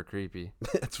super creepy.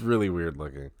 It's really weird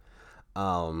looking.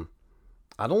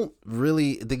 I don't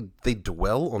really. They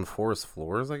dwell on forest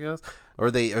floors, I guess,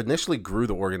 or they initially grew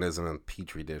the organism in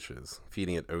petri dishes,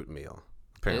 feeding it oatmeal.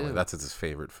 Apparently, Ew. that's its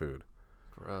favorite food.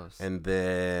 Gross. And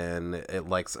then it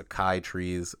likes acai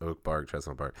trees, oak bark,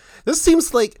 chestnut bark. This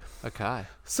seems like Okay.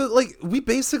 so. Like we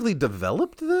basically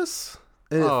developed this.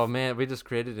 And Oh man, we just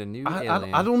created a new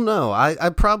alien. I don't know. I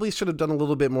probably should have done a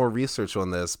little bit more research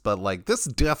on this, but like this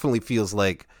definitely feels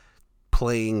like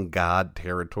playing God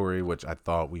territory, which I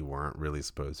thought we weren't really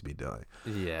supposed to be doing.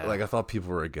 Yeah. Like I thought people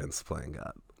were against playing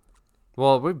God.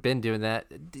 Well, we've been doing that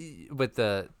with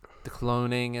the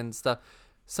cloning and stuff.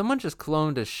 Someone just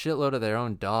cloned a shitload of their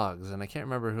own dogs, and I can't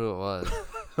remember who it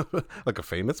was. Like a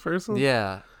famous person?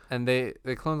 Yeah, and they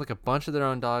cloned like a bunch of their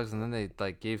own dogs, and then they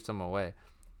like gave some away.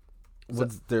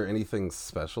 Was there anything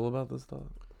special about this dog?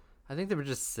 I think they were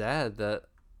just sad that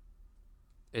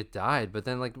it died, but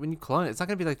then like when you clone it, it's not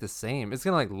gonna be like the same. It's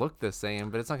gonna like look the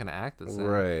same, but it's not gonna act the same.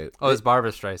 Right. Oh, it's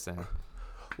Barbra Streisand.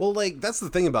 Well, like that's the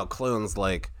thing about clones.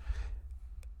 Like,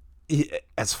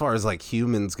 as far as like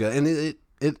humans go, and it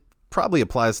probably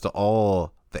applies to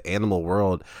all the animal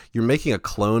world. You're making a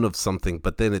clone of something,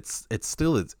 but then it's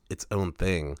still its own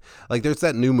thing. Like, there's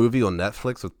that new movie on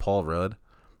Netflix with Paul Rudd.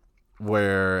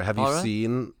 Where have you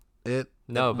seen it?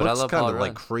 No, it but I love Paul kind of Rudd.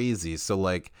 like crazy. So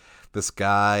like this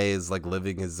guy is like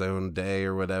living his own day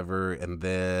or whatever, and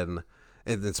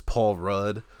it's Paul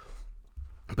Rudd,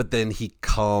 but then he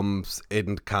comes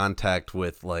in contact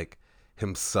with like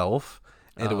himself,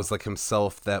 and it was like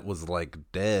himself that was like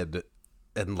dead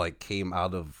and like came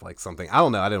out of like something. I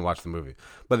don't know. I didn't watch the movie,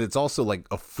 but it's also like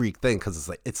a freak thing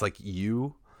because it's like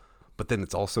you, but then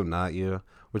it's also not you,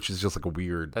 which is just like a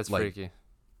weird. That's like, freaky.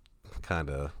 Kind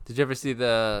of. Did you ever see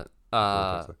the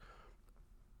Arnold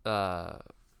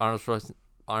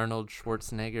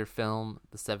Schwarzenegger film,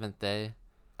 The Seventh Day?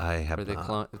 I have Where they not.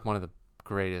 clone. It's one of the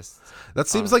greatest. That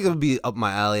seems like it would be up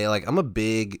my alley. Like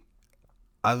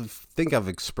I think I've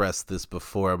expressed this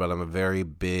before, but I'm a very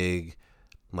big,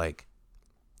 like,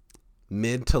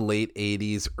 mid to late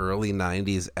 80s, early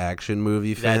 90s action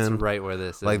movie fan. That's right where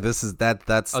this is. Like this is that's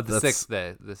The Sixth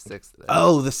Day. The Sixth Day.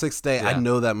 Oh, The Sixth Day. Yeah. I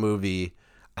know that movie.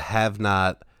 I have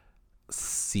not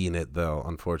seen it though,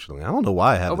 unfortunately. I don't know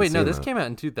why I haven't. Oh wait, no, seen this it. came out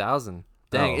in 2000.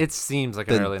 Dang, Oh. it seems like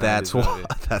an Then early 90s that's movie. why.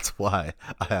 That's why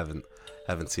I haven't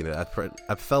seen it.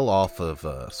 I fell off of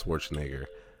Schwarzenegger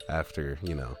after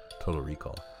Total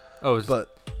Recall. Oh,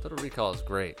 But Total Recall is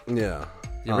great. yeah,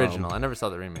 The original. I never saw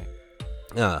the remake.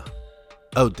 Yeah.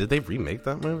 Oh, did they remake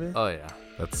that movie? Oh yeah.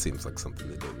 That seems like something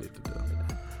they didn't need to do.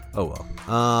 Oh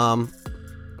well.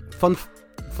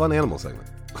 Fun animal segment.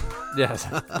 Yes.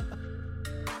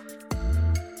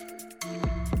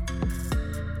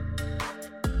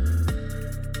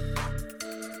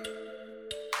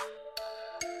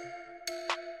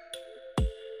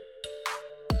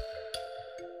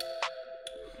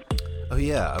 Oh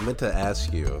yeah, I meant to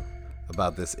ask you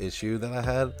about this issue that I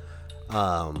had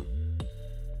on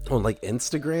like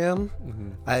Instagram.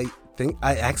 I think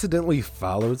I accidentally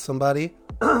followed somebody.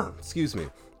 Excuse me.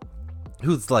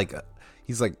 Who's like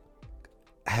he's like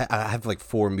I have like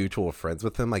 4 mutual friends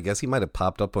with him. I guess he might have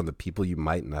popped up on the people you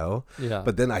might know. Yeah.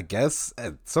 But then I guess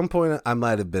at some point I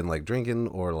might have been like drinking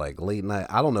or like late night.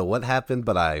 I don't know what happened,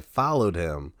 but I followed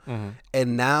him.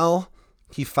 And now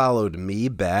he followed me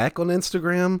back on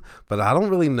Instagram, but I don't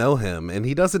really know him and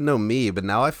he doesn't know me, but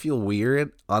now I feel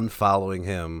weird unfollowing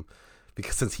him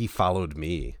because since he followed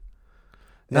me.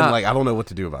 And Nah. like I don't know what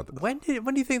to do about this. When do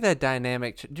you think that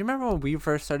dynamic? Do you remember when we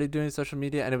first started doing social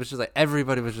media and it was just like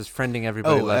everybody was just friending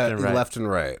everybody left and right? Left and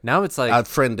right. Now it's like I'd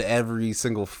friend every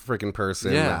single freaking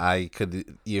person Yeah. I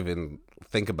could even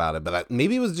think about it, but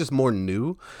maybe it was just more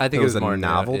new. I think it was a more new,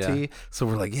 novelty. yeah. So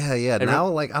we're like, yeah. Now,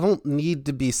 like, I don't need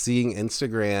to be seeing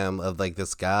Instagram of like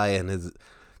this guy and his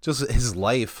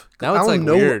life. Now I it's, don't like,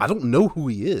 know. weird. I don't know who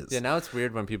he is. yeah. Now it's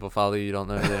weird when people follow you, don't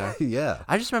know who they are. Yeah.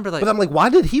 I just remember like But I'm like, why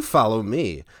did he follow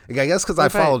me? Like, I guess because I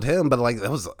What if I- followed him, but like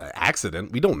that was an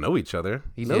accident. We don't know each other.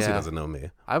 He knows he Yeah. doesn't know me.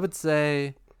 I would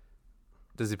say,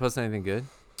 does he post anything good?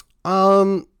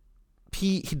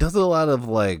 He does a lot of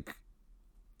like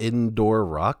indoor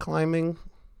rock climbing.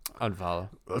 Unfollow.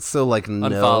 So like no,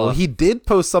 Unfollow. he did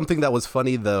post something that was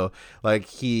funny though. Like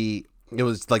it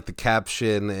was like the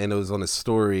caption and it was on his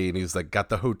story and he was like got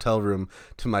the hotel room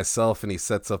to myself and he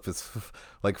sets up his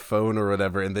like phone or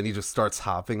whatever and then he just starts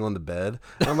hopping on the bed.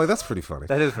 And I'm like that's pretty funny.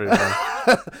 That is pretty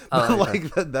funny.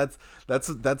 Like that's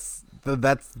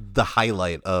the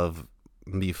highlight of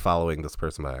me following this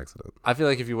person by accident. I feel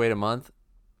like if you wait a month,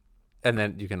 and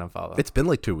then you can unfollow. It's been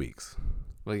like 2 weeks.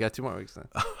 Well, you got 2 more weeks then,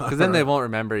 because then they won't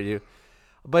remember you.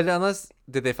 But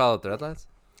did they follow Threadless?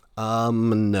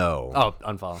 No. Oh,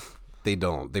 unfollow. They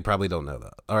don't. They probably don't know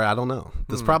that. Or I don't know.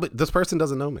 This person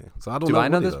doesn't know me, so I don't know. Do I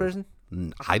know what he this does. person?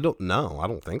 I don't know. I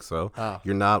don't think so. Oh.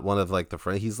 You're not one of like the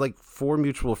friends. He's like 4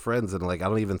 mutual friends, and like I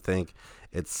don't even think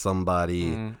it's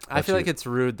somebody. I feel like it's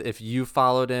rude if you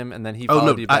followed him and then he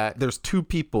followed you back. There's 2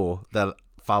 people that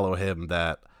follow him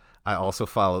that I also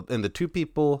follow, and the 2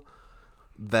 people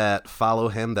that follow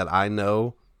him that I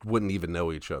know wouldn't even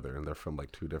know each other, and they're from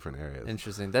like 2 different areas.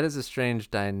 Interesting. That is a strange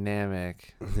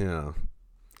dynamic. Yeah,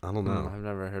 I don't know. I've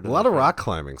never heard of a lot of rock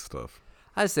climbing stuff.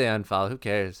 I say unfollow. Who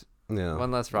cares? Yeah,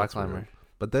 one less rock climber. Weird.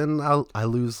 But then I'll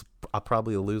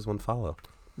probably lose 1 follow.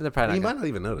 They're probably might not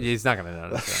even notice. He's not gonna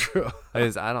notice. That's true.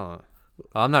 I don't.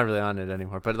 I'm not really on it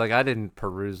anymore. But like, I didn't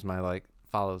peruse my like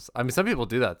follows. I mean, some people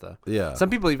do that though. Yeah. Some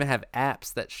people even have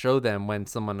apps that show them when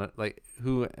someone like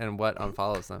who and what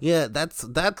unfollows them. Yeah, that's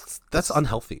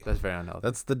unhealthy. That's very unhealthy.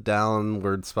 That's the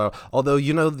downward spiral. Although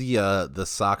the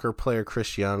soccer player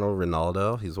Cristiano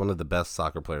Ronaldo, he's one of the best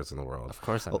soccer players in the world. Of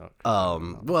course I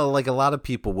know. Well, like a lot of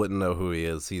people wouldn't know who he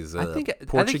is. He's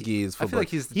Portuguese. I feel like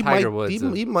he's the Tiger Woods.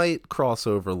 He might cross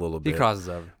over a little bit. He crosses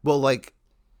over. Well, like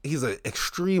he's an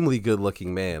extremely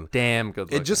good-looking man. Damn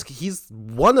good looking. He's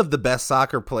one of the best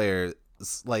soccer players,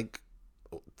 like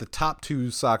the top 2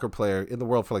 soccer player in the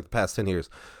world for like the past 10 years.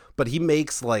 But he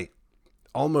makes like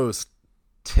almost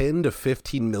 10 to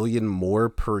 15 million more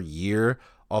per year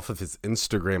off of his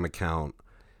Instagram account.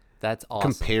 That's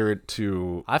awesome. Compared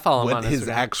to I follow him what on his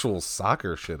Instagram. actual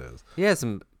soccer shit is. He has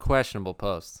some questionable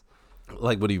posts.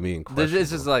 Like, what do you mean? It's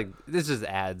just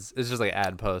ads. It's just like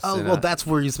ad posts. Oh, well, that's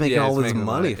where he's making all his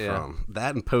money yeah. from.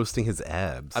 That and posting his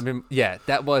abs. I mean, yeah,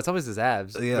 it's always his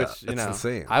abs. Yeah, which, it's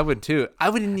insane. I would too. I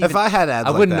wouldn't even. If I had abs,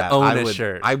 I wouldn't like that, own a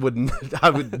shirt. I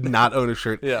would not own a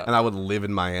shirt. Yeah. And I would live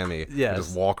in Miami. Yes. And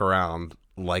just walk around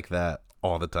like that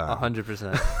all the time.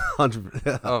 100%.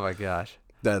 100%. Oh my gosh.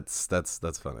 That's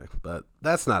funny, but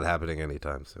that's not happening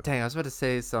anytime soon. Dang, I was about to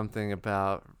say something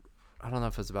about. I don't know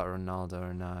if it's about Ronaldo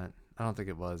or not. I don't think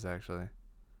it was actually.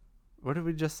 What did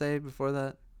we just say before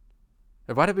that?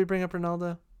 Or why did we bring up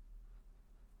Ronaldo?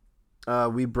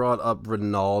 We brought up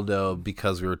Ronaldo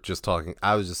because we were just talking.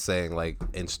 I was just saying like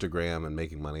Instagram and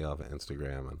making money off of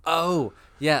Instagram. And Oh,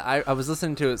 yeah. I was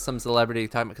listening to some celebrity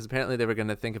talking because apparently they were going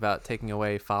to think about taking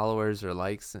away followers or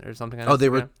likes or something. On they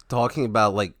Instagram. were talking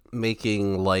about like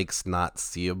making likes not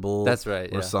seeable. That's right,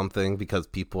 or yeah. something because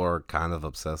people are kind of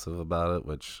obsessive about it,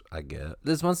 which I get.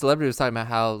 This one celebrity was talking about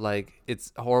how like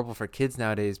it's horrible for kids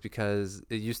nowadays because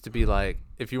it used to be like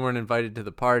if you weren't invited to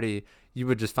the party, you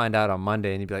would just find out on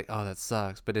Monday and you'd be like, oh, that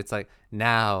sucks. But it's like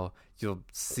now you'll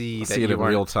see it in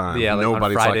real time. Yeah, like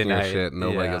nobody's on Friday talking night, your shit.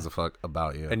 Nobody yeah. gives a fuck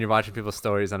about you. And you're watching people's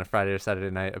stories on a Friday or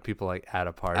Saturday night of people like at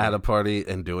a party.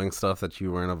 And doing stuff that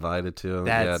you weren't invited to.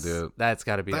 That's, yeah, dude. That's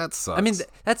got to be. That sucks. I mean,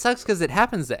 that sucks because it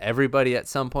happens to everybody at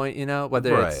some point,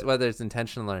 whether it's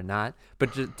intentional or not.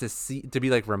 But to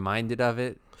be like reminded of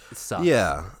it sucks.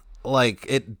 Yeah. Like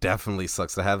it definitely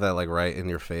sucks to have that like right in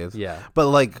your face. Yeah. But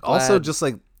like also just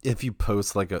like if you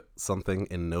post like something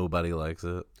and nobody likes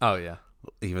it. Oh yeah.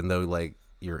 Even though like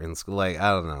you're in school, like I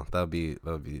don't know, that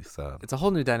would be sad. It's a whole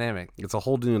new dynamic. It's a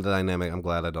whole new dynamic. I'm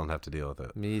glad I don't have to deal with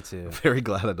it. Me too. I'm very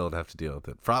glad I don't have to deal with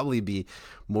it. Probably be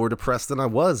more depressed than I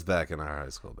was back in our high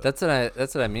school days.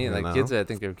 That's what I mean. Like kids, I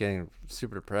think are getting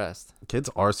super depressed. Kids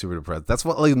are super depressed. That's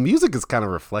what like music is kind of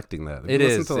reflecting that. It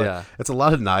is. Yeah. It's a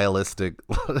lot of nihilistic,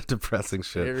 a lot of depressing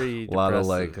shit. Very a lot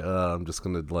depressive. of like, I'm just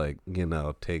gonna like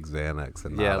take Xanax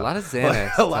and a lot of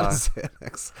Xanax. A lot of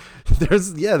Xanax.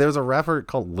 There's a rapper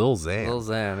called Lil Xan. Lil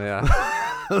Xan,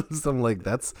 yeah. So I'm like,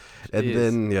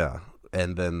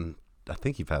 and then I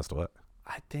think he passed away.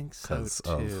 I think so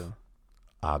too. Of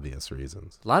obvious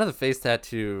reasons. A lot of the face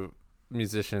tattoo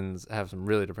musicians have some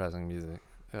really depressing music,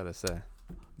 I gotta say.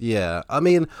 Yeah, I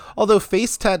mean, although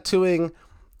face tattooing,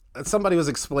 somebody was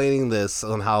explaining this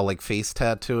on how like face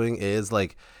tattooing is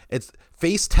like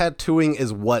face tattooing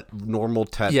is what normal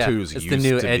tattoos it's used the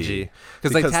new to edgy. be.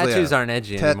 Because like tattoos aren't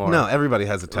edgy anymore. No, everybody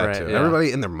has a tattoo. Right, yeah.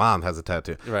 Everybody and their mom has a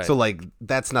tattoo. Right. So like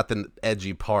that's not the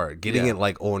edgy part. Getting it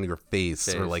like on your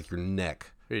face or like your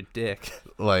neck. Your dick.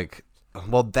 Like,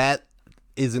 well, that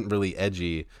isn't really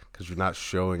edgy because you're not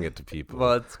showing it to people.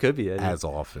 Well, it could be edgy. As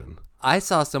often. I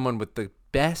saw someone with the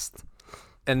best,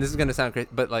 and this is gonna sound crazy,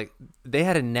 but like they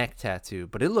had a neck tattoo,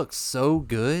 but it looked so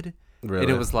good. Really?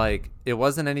 And it was like it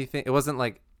wasn't anything. It wasn't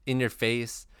like in your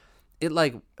face. It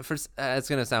like it's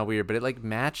gonna sound weird, but it like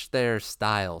matched their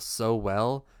style so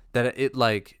well that it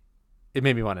like It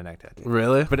made me want a neck tattoo.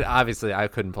 Really? But obviously, I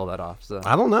couldn't pull that off. So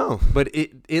I don't know. But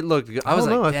it looked good. I was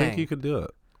don't know. like, I think dang. you could do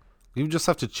it. You just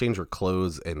have to change your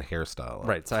clothes and hairstyle.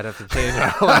 Right, so I'd have to change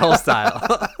my whole style.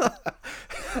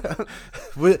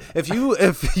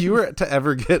 If you were to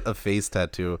ever get a face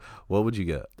tattoo, what would you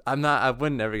get? I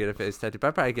wouldn't ever get a face tattoo, but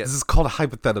I'd probably get. This is called a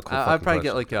hypothetical. I'd probably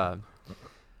question. get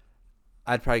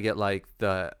I'd probably get like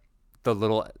the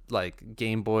little like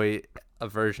Game Boy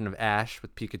version of Ash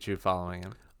with Pikachu following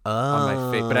him on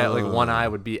my face. But like one eye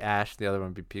would be Ash, the other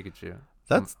one would be Pikachu.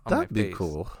 That'd be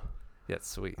cool. Yeah, it's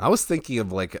sweet. I was thinking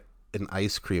of like an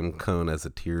ice cream cone as a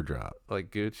teardrop,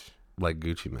 Like Gooch. like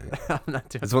Gucci Mane. I'm not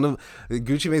doing. It's one of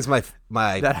Gucci Mane's my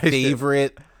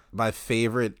favorite. My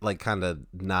favorite, like, kind of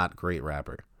not great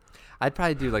rapper. I'd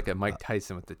probably do like a Mike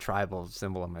Tyson with the tribal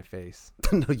symbol on my face.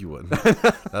 No, you wouldn't.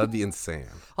 That would be insane.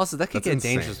 Also, that could That's get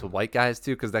dangerous insane. with white guys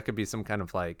too, because that could be some kind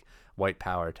of like white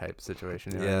power type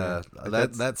situation. You know what I Yeah, mean?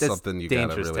 Like, that's something you gotta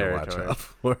dangerous really watch territory. out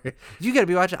for. You gotta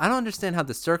be watching. I don't understand how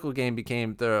the circle game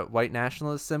became the white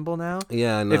nationalist symbol now.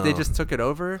 Yeah, I know. If they just took it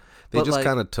over, They but, just like,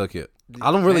 kind of took it.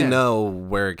 I don't really man. know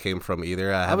where it came from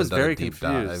either. I was haven't done very a deep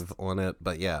confused. dive on it,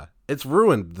 but yeah, it's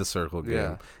ruined the circle game,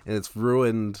 Yeah. and it's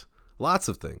ruined lots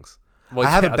of things. Well,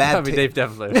 I have yeah, a bad. I mean, they've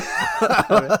definitely.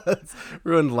 It's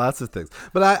ruined lots of things,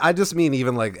 but I just mean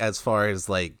even like as far as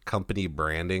like company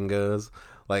branding goes,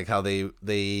 like how they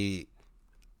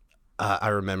I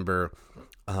remember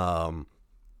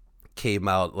came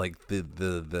out like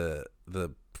the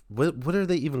what are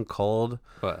they even called?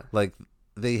 What? Like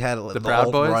they had like, The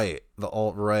Proud Boys? alt-right, the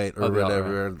alt-right or Oh, the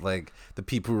whatever. Like the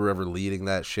people who were ever leading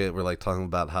that shit were like talking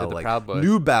about how The like Proud Boys.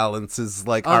 New Balance is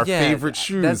like Oh, our yeah, favorite that's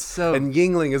shoes so- and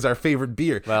Yingling is our favorite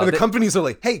beer. Well, and the they- companies are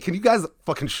like, hey, can you guys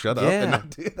fucking shut up Yeah. and not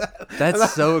do that?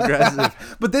 That's so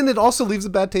aggressive. But then it also leaves a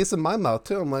bad taste in my mouth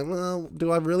too. I'm like, well,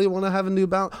 do I really want to have a New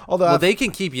Balance? Although Well, I've- they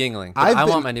can keep Yingling. But I've I been-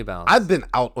 want my New Balance. I've been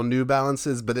out on New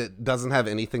Balances, but it doesn't have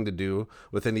anything to do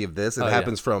with any of this. It Oh, yeah.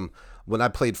 happens from when I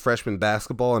played freshman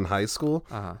basketball in high school.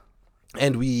 Uh-huh.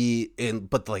 And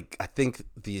but like I think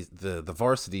the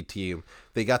varsity team,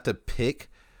 they got to pick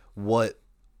what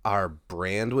our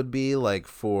brand would be like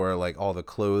for like all the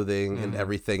clothing and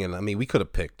everything. And I mean, we could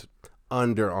have picked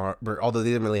Under Armour, although they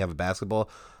didn't really have a basketball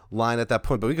line at that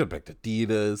point, but we could have picked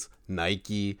Adidas,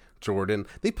 Nike, Jordan.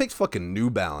 They picked fucking New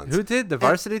Balance. Who did the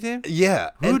varsity team?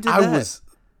 Yeah, Who and did I that? was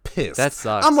pissed. That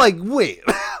sucks. I'm like, wait,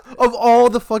 of all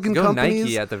the fucking Go companies,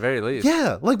 Nike at the very least.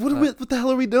 yeah, like what the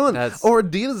hell are we doing? That's- Or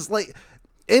Adidas, like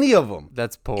any of them,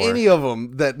 That's poor. any of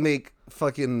them that make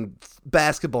fucking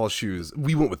basketball shoes.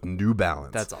 We went with New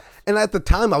Balance. That's all. And at the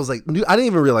time, I was like, I didn't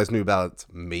even realize New Balance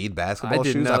made basketball I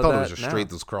didn't shoes. I know thought it that, was just no. straight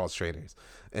those cross trainers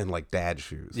and like dad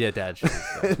shoes. Yeah, dad shoes.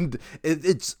 And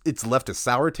it's left a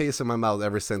sour taste in my mouth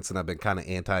ever since, and I've been kind of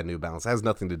anti New Balance. It has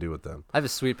nothing to do with them. I have a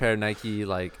sweet pair of Nike,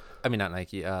 not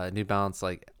Nike, New Balance,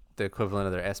 like the equivalent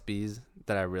of their SBs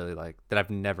that I really like, that I've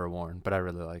never worn, but I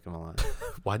really like them a lot.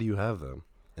 Why do you have them?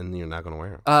 And you're not going to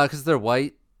wear them? Because they're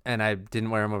white, and I didn't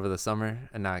wear them over the summer,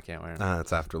 and now I can't wear them.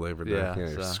 It's after Labor Day. Yeah,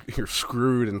 You're, so- you're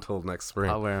screwed until next spring.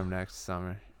 I'll wear them next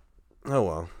summer. Oh,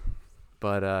 well.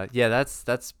 But yeah,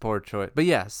 that's poor choice. But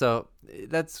yeah, so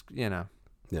that's Yeah.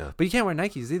 But you can't wear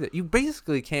Nikes either. You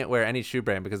basically can't wear any shoe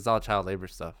brand because it's all child labor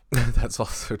stuff. That's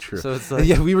also true. So it's like-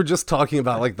 yeah, we were just talking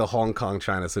about like the Hong Kong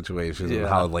China situation and Yeah.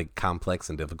 how like complex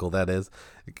and difficult that is.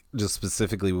 Just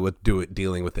specifically with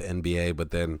dealing with the NBA,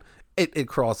 but then it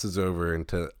crosses over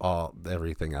into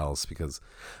everything else because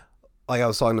like I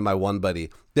was talking to my one buddy,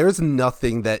 there's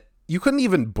nothing that you couldn't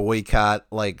even boycott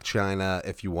like China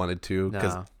if you wanted to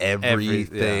because No.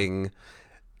 everything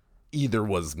either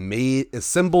was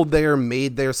assembled there,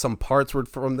 made there, some parts were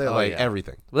from there, Oh, like yeah.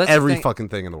 everything. Well, that's the every thing. fucking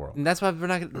thing in the world. And that's why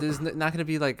there's not going to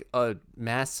be like a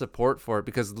mass support for it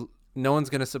because no one's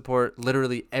going to support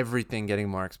literally everything getting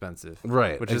more expensive.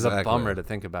 Right, Which is a exactly. bummer to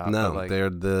think about. No, but, like, they're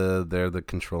the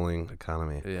controlling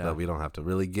economy. Yeah. But we don't have to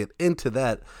really get into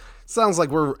that. Sounds like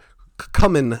we're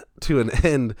coming to an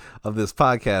end of this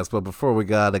podcast, but before we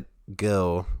gotta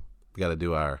go, we gotta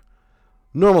do our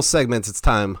normal segments. It's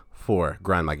time for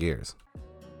Grind My Gears.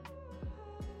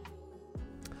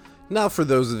 Now, for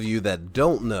those of you that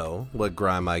don't know what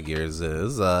Grind My Gears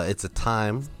is, it's a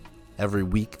time every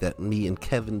week that me and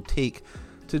Kevin take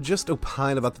to just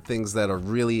opine about the things that are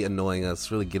really annoying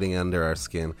us, really getting under our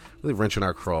skin, really wrenching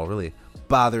our crawl, really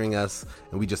bothering us,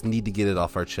 and we just need to get it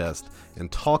off our chest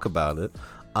and talk about it.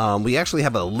 We actually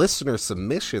have a listener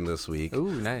submission this week.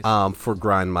 Ooh, nice. For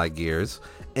Grind My Gears,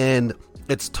 and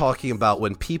it's talking about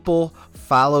when people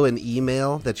follow an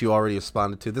email that you already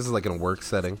responded to. This is like in a work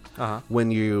setting. Uh-huh.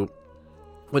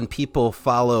 When people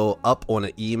follow up on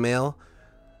an email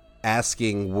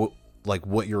asking like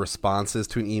what your response is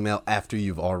to an email after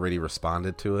you've already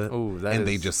responded to it. Ooh,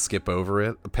 they just skip over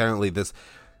it. Apparently this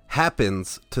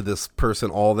happens to this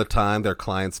person all the time. Their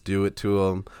clients do it to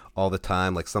them all the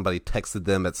time. Like somebody texted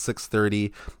them at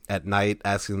 6:30 at night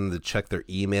asking them to check their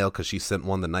email because she sent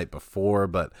one the night before,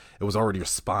 but it was already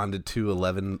responded to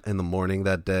 11 in the morning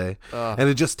that day. And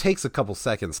it just takes a couple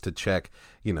seconds to check,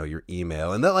 your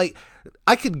email. And that, like,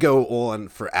 I could go on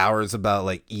for hours about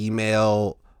like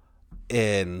email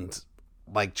and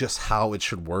like just how it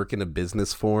should work in a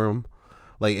business forum.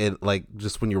 Like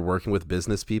just when you're working with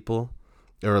business people.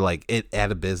 Or like it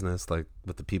at a business, like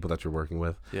with the people that you're working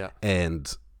with. Yeah.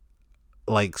 And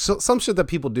like some shit that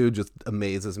people do just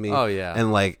amazes me. Oh, yeah.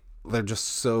 And like they're just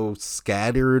so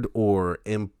scattered or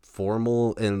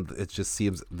informal, and it just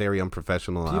seems very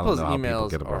unprofessional. People's I don't know how emails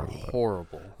people get are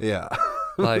horrible. Yeah.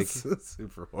 Like, it's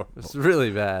super horrible. It's really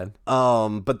bad.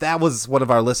 But that was one of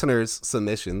our listeners'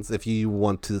 submissions. If you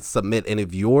want to submit any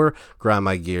of your Grind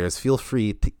My Gears, feel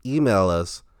free to email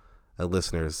us at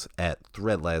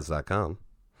listeners@threadlads.com.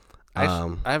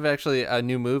 I have actually a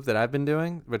new move that I've been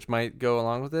doing, which might go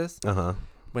along with this.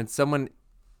 When someone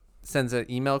sends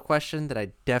an email question that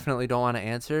I definitely don't want to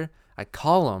answer, I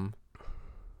call them.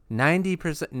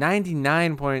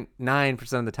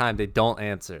 99.9% of the time, they don't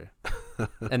answer.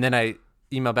 And then I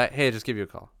email back, hey, I just give you a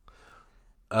call.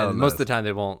 And most of the time,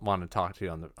 they won't want to talk to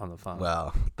you on the phone.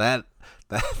 Well, that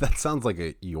sounds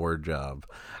like your job.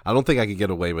 I don't think I could get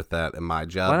away with that in my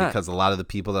job because a lot of the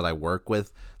people that I work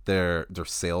with, they're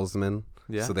salesmen.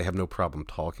 Yeah. So they have no problem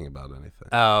talking about anything.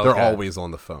 Oh, okay. They're always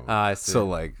on the phone. I see. So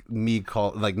like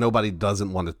nobody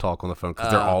doesn't want to talk on the phone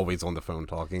because they're always on the phone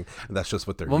talking, and that's just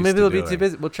what they're. Well, used maybe to they'll doing. be too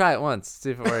busy. We'll try it once,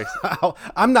 see if it works.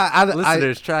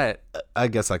 Listeners, try it. I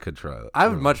guess I could try it. I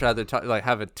would much rather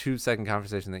have a 2-second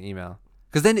conversation than email.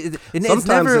 Because then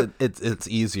it's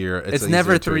easier. It's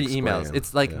never 3 emails.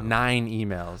 It's like 9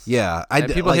 emails. Yeah,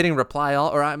 people hitting reply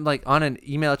all, or I'm like on an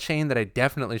email chain that I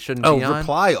definitely shouldn't be on.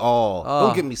 Reply all.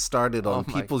 Don't get me started on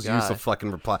people's use of fucking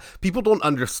reply. People don't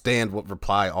understand what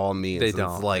reply all means. They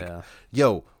don't. It's like,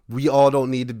 yo, we all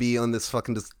don't need to be on this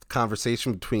fucking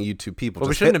conversation between you two people. Well,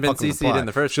 we shouldn't have been CC'd in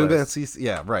the first place.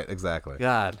 Yeah, right, exactly.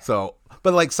 God. So,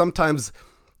 but like sometimes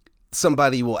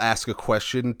somebody will ask a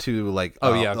question to like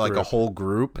a whole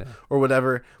group or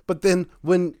whatever, but then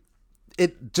when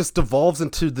it just devolves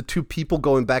into the 2 people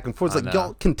going back and forth, it's like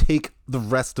y'all can take the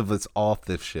rest of us off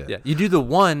this shit. Yeah, you do the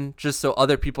one just so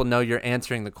other people know you're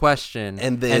answering the question,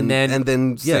 and then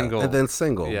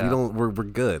single. Yeah. We're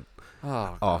good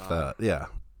off that. Yeah,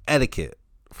 etiquette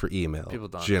for email. People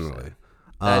don't generally.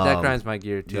 That grinds my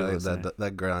gear too. Yeah,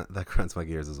 that grinds my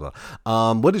gears as well.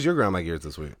 What is your grind my gears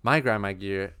this week? My grind my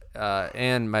gear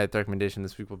and my recommendation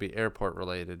this week will be airport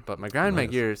related, but my grind my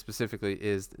gear specifically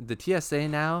is the TSA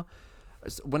now.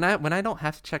 When I don't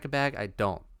have to check a bag, I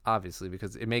don't, obviously,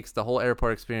 because it makes the whole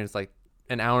airport experience like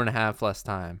an hour and a half less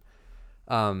time.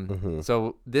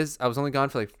 So I was only gone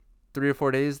for like 3 or 4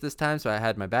 days this time, so I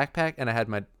had my backpack and I had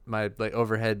my like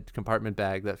overhead compartment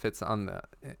bag that fits on the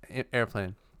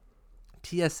airplane.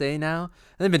 TSA now, and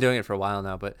they've been doing it for a while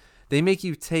now, but they make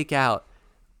you take out.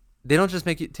 They don't just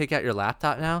make you take out your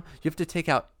laptop now. You have to take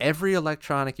out every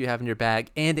electronic you have in your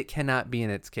bag, and it cannot be in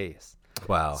its case.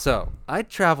 Wow. So I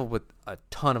travel with a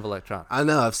ton of electronics. I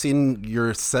know. I've seen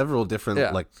your several different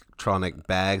electronic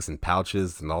bags and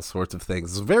pouches and all sorts of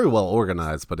things. It's very well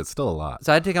organized, but it's still a lot.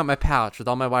 So I had to take out my pouch with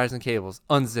all my wires and cables,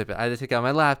 unzip it. I had to take out my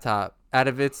laptop out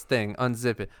of its thing,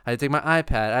 unzip it. I had to take my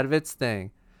iPad out of its thing.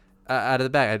 Out of the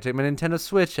bag. I had to take my Nintendo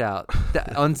Switch out,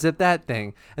 unzip that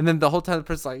thing, and then the whole time the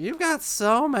person's like, "You've got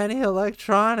so many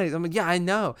electronics." I'm like, "Yeah, I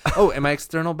know." Oh, and my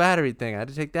external battery thing, I had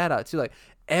to take that out too. Like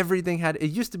everything had.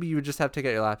 It used to be you would just have to take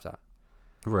out your laptop,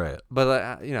 right?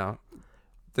 But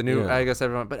the new I guess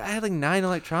everyone. But I had like 9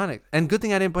 electronics, and good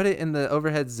thing I didn't put it in the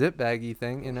overhead zip baggy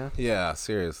thing. Yeah,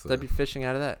 seriously. I'd be fishing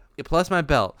out of that. Plus my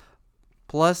belt.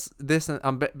 Plus this,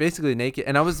 I'm basically naked,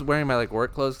 and I was wearing my like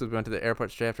work clothes because we went to the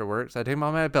airport straight after work. So I take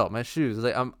off my belt, my shoes.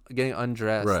 Like I'm getting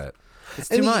undressed. Right. It's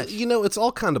too much. It's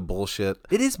all kind of bullshit.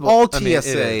 It is. All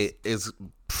TSA is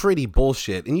pretty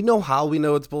bullshit, and you know how we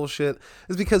know it's bullshit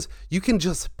is because you can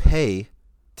just pay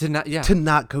to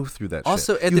not go through that.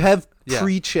 Also, shit. You have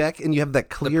pre-check and you have that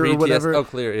clear or whatever. Oh,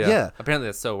 clear. Yeah. Apparently,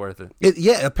 that's so worth it.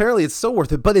 Apparently, it's so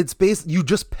worth it. But it's you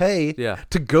just pay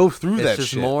to go through that just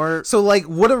shit. More. So, like,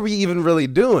 what are we even really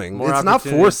doing? It's not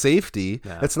for safety.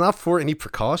 No. It's not for any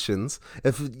precautions.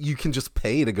 If you can just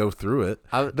pay to go through it,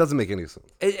 it doesn't make any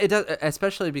sense. It does,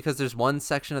 especially because there's one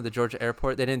section of the Georgia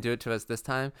airport. They didn't do it to us this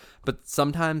time, but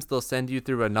sometimes they'll send you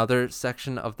through another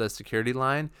section of the security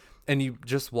line and you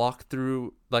just walk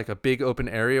through like a big open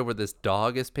area where this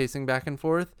dog is pacing back and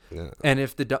forth. Yeah. And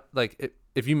if the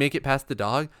if you make it past the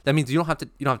dog, that means you don't have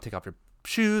to take off your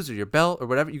shoes or your belt or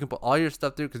whatever. You can put all your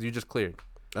stuff through because you just cleared.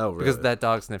 Oh, really? Because that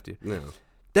dog sniffed you. Yeah.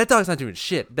 That dog's not doing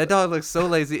shit. That dog looks so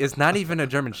lazy. It's not even a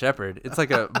German Shepherd. It's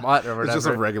like a mutt or whatever. It's just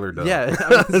a regular dog. Yeah.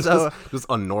 I mean, so, just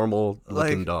a normal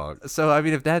looking dog. So, I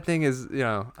mean, if that thing is,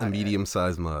 a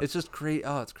medium-sized mutt. It's just crazy.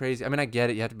 Oh, it's crazy. I mean, I get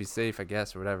it. You have to be safe, I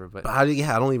guess, or whatever. But I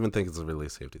don't even think it's a really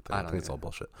safety thing. I think it's all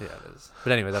bullshit. Yeah, it is.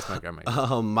 But anyway, that's my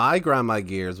grandma. My grandma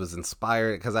gears was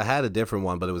inspired because I had a different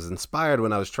one, but it was inspired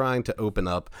when I was trying to open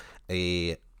up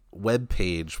a web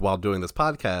page while doing this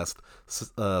podcast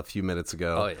a few minutes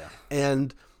ago. Oh, yeah.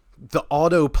 And the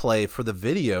autoplay for the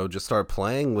video just started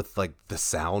playing with like the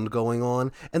sound going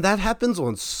on, and that happens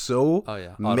on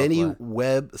many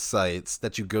websites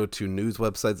that you go to, news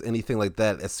websites, anything like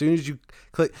that. As soon as you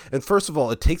click, and first of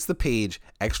all, it takes the page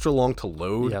extra long to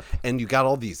load, and you got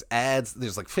all these ads.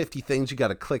 There's like 50 things you got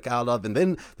to click out of, and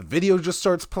then the video just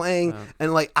starts playing,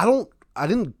 and like I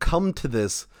didn't come to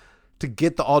this to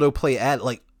get the autoplay ad.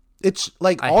 Like it's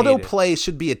like autoplay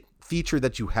should be a feature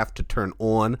that you have to turn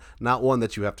on, not one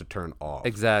that you have to turn off.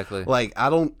 Exactly. Like I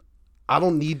don't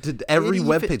need to every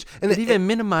web page, and it even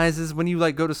minimizes when you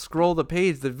like go to scroll the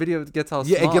page. The video gets all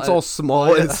small. It gets all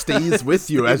small and it stays with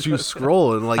you as you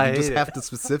scroll, and like you just have to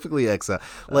specifically exit.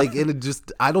 Like, and it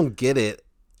just I don't get it.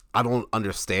 I don't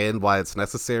understand why it's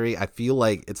necessary. I feel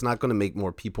like it's not going to make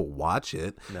more people watch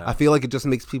it. No. I feel like it just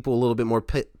makes people a little bit more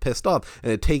pissed off,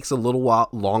 and it takes a little while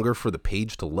longer for the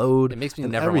page to load. It makes me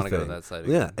never want to go to that site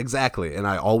again. Yeah, exactly. And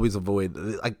I always avoid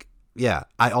those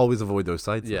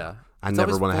sites. Yeah, I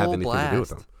never want to have anything to do with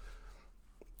them.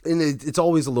 And it's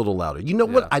always a little louder. You know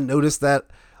what? I noticed that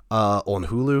on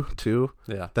Hulu too.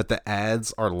 Yeah, that the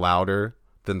ads are louder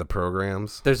than the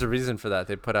programs. There's a reason for that.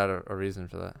 They put out a reason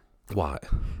for that. Why?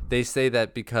 They say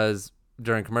that because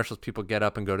during commercials, people get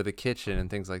up and go to the kitchen and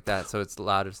things like that, so it's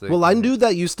louder. So I knew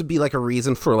that used to be like a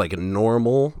reason for like a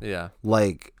normal,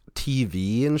 like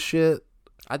TV and shit.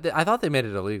 I thought they made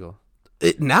it illegal.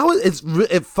 It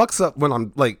fucks up when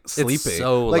I'm like sleeping. It's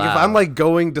so like loud. If I'm like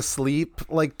going to sleep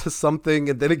like to something,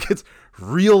 and then it gets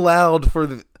real loud for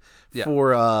the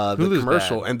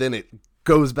commercial, and then it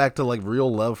goes back to like real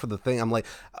low for the thing. I'm like,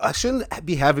 I shouldn't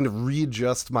be having to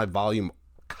readjust my volume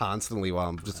constantly while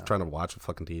I'm just trying to watch a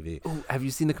fucking TV. Ooh, have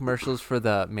you seen the commercials for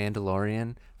the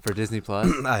Mandalorian for Disney Plus?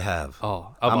 I have.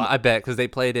 Oh, I bet, because they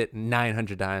played it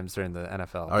 900 times during the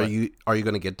NFL. Are you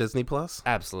going to get Disney Plus?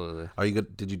 Absolutely. Are you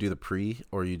good? Did you do the pre,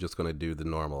 or are you just going to do the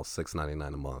normal $6.99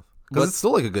 a month? Because it's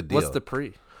still like a good deal. What's the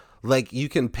pre? Like you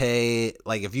can pay,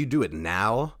 like if you do it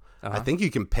now, I think you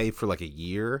can pay for like a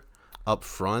year up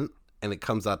front. And it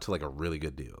comes out to like a really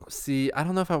good deal. See, I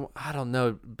don't know if I don't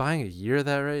know. Buying a year of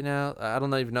that right now, I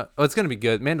don't even know. Oh, it's going to be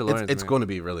good. Mandalorian. It's going to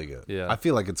be really good. Yeah. I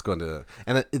feel like it's going to.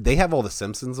 And they have all the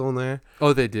Simpsons on there.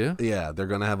 Oh, they do? Yeah, they're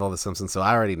going to have all the Simpsons. So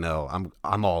I already know.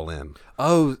 I'm all in.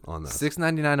 Oh, on that.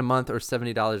 $6.99 a month or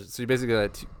 $70. So you basically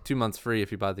get 2 months free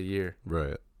if you buy the year.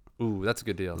 Right. Ooh, that's a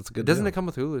good deal. That's a good Doesn't deal. it come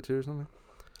with Hulu too or something?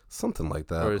 Something like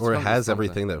that. Or it has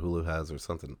everything that Hulu has or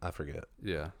something. I forget.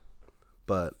 Yeah.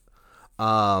 But.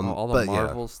 All the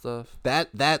Marvel stuff.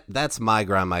 That's my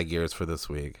grind my gears for this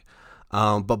week.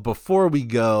 But before we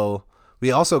go,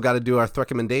 we also got to do our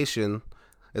recommendation.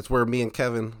 It's where me and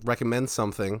Kevin recommend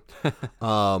something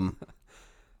to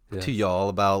y'all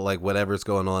about like whatever's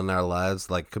going on in our lives.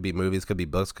 Like could be movies, could be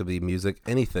books, could be music,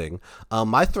 anything.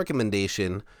 My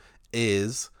recommendation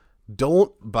is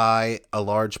don't buy a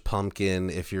large pumpkin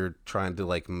if you're trying to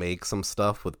like make some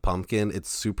stuff with pumpkin. It's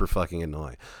super fucking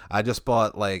annoying. I just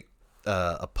bought like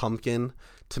a pumpkin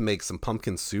to make some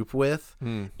pumpkin soup with,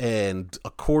 and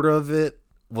a quarter of it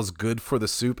was good for the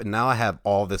soup, and now I have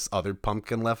all this other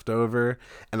pumpkin left over,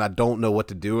 and I don't know what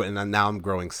to do, and now I'm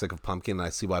growing sick of pumpkin, and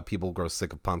I see why people grow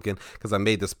sick of pumpkin, because I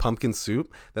made this pumpkin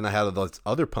soup, then I had this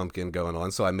other pumpkin going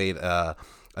on, so I made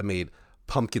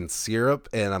pumpkin syrup,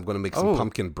 and I'm going to make some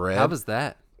pumpkin bread. How was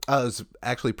that? It was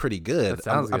actually pretty good. That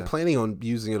sounds good. I'm planning on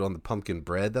using it on the pumpkin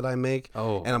bread that I make.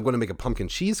 Oh. And I'm going to make a pumpkin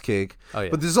cheesecake. Oh, yeah.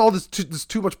 But there's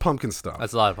too much pumpkin stuff.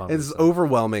 That's a lot of pumpkin stuff. It's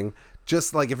overwhelming.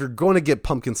 Just like if you're going to get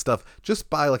pumpkin stuff, just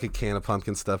buy like a can of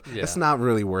pumpkin stuff. Yeah. It's not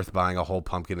really worth buying a whole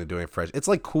pumpkin and doing it fresh. It's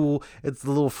like cool. It's a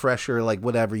little fresher, like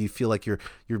whatever. You feel like you're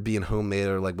being homemade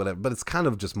or like whatever. But it's kind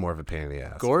of just more of a pain in the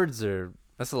ass. Gourds are...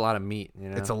 That's a lot of meat, you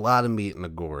know? It's a lot of meat in a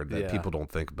gourd that people don't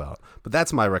think about. But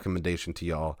that's my recommendation to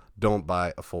y'all. Don't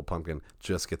buy a full pumpkin.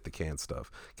 Just get the canned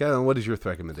stuff. Kevin, what is your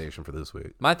recommendation for this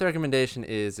week? My recommendation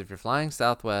is if you're flying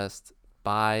Southwest,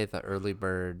 buy the early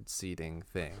bird seating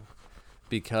thing.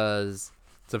 Because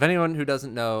So if anyone who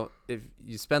doesn't know, if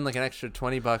you spend like an extra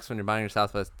 $20 when you're buying your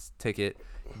Southwest ticket,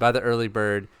 you buy the early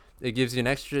bird, it gives you an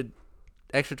extra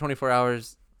 24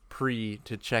 hours pre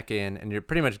to check in, and you're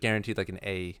pretty much guaranteed like an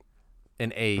A. Yeah,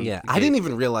 gate. I didn't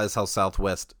even realize how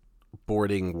Southwest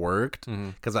boarding worked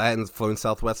because I hadn't flown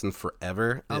Southwest in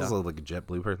forever. I was like a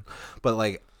JetBlue person, but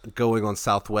like going on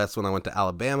Southwest when I went to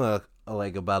Alabama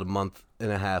like about a month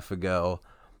and a half ago,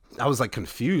 I was like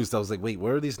confused. I was like, wait,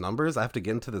 where are these numbers? I have to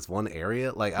get into this one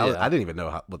area. Like I didn't even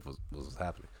know what was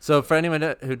happening. So for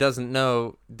anyone who doesn't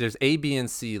know, there's A, B, and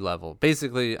C level.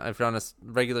 Basically, if you're on a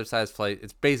regular size flight,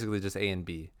 it's basically just A and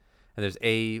B. And there's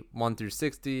A 1 through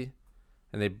 60,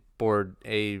 and they board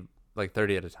A like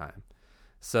 30 at a time.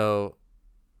 So,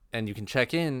 and you can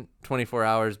check in 24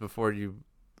 hours before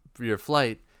your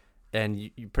flight, and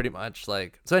you pretty much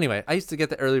like. So anyway, I used to get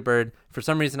the early bird. For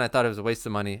some reason, I thought it was a waste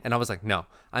of money, and I was like, no,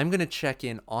 I'm gonna check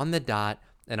in on the dot,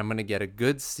 and I'm gonna get a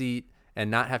good seat and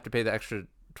not have to pay the extra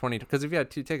 20. Because if you had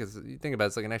 2 tickets, you think about it,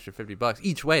 it's like an extra $50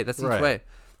 each way. That's each way.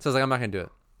 So I was like, I'm not gonna do it.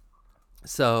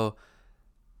 So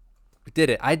we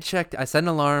did it. I checked. I set an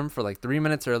alarm for like 3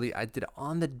 minutes early. I did it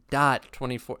on the dot.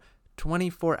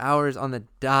 24 hours on the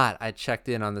dot. I checked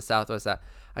in on the Southwest app.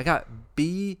 I got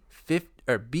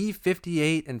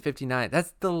B58 and 59.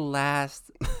 That's the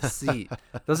last seat.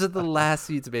 Those are the last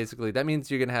seats, basically. That means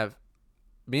you're gonna have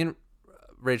me and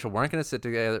Rachel weren't gonna sit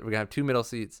together. We're gonna have 2 middle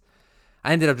seats.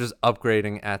 I ended up just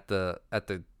upgrading at the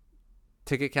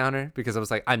ticket counter because I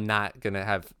was like, I don't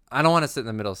want to sit in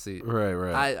the middle seat. Right.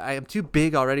 I am too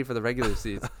big already for the regular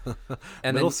seats.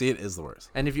 And middle seat is the worst.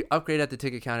 And if you upgrade at the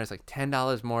ticket counter, it's like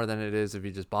 $10 more than it is if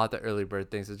you just bought the early bird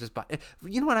thing. So just buy.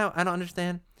 You know what I don't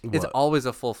understand? What? It's always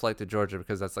a full flight to Georgia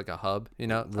because that's like a hub. You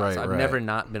know, right. So I've never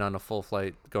not been on a full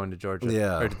flight going to Georgia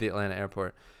or to the Atlanta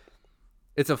airport.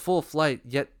 It's a full flight,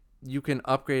 yet you can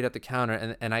upgrade at the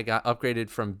counter, and I got upgraded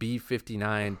from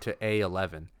B59 to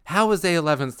A11. How is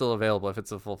A11 still available if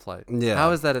it's a full flight? Yeah.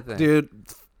 How is that a thing? Dude,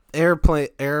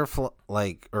 airlines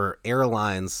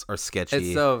are sketchy.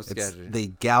 It's so sketchy. They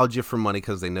gouge you for money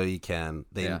because they know you can.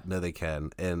 They know they can,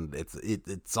 and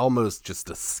it's almost just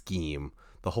a scheme.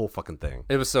 The whole fucking thing.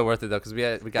 It was so worth it though because we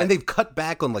got, and they've cut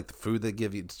back on like the food they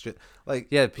give you. Shit. Like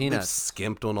peanuts. They've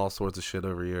skimped on all sorts of shit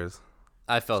over years.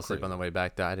 I fell asleep on the way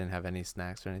back though. I didn't have any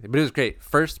snacks or anything, but it was great.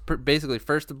 Basically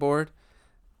first aboard,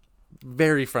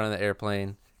 very front of the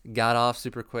airplane. Got off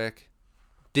super quick.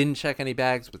 Didn't check any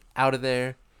bags. Was out of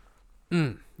there.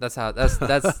 That's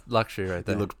luxury right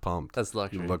there. You looked pumped. That's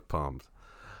luxury. You looked pumped.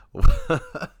 Yeah.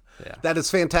 That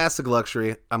is fantastic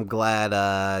luxury. I'm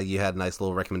glad you had a nice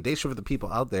little recommendation for the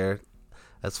people out there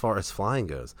as far as flying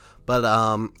goes. But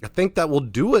I think that will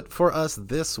do it for us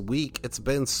this week. It's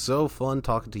been so fun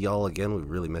talking to y'all again. We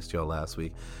really missed y'all last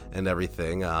week and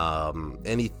everything.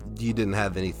 You didn't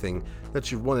have anything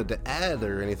that you wanted to add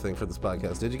or anything for this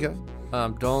podcast, did you, Kev?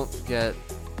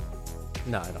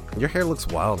 No, I don't. Your hair looks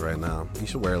wild right now. You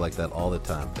should wear it like that all the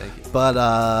time. Thank you.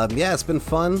 But yeah, it's been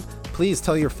fun. Please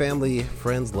tell your family,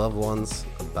 friends, loved ones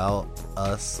about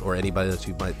us or anybody that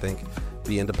you might think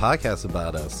be into podcasts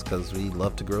about us, because we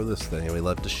love to grow this thing and we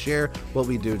love to share what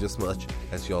we do just as much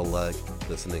as y'all like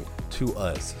listening to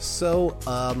us. So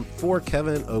for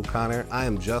Kevin O'Connor, I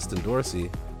am Justin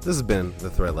Dorsey. This has been the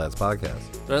Thread Lads Podcast.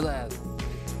 Thread Lads.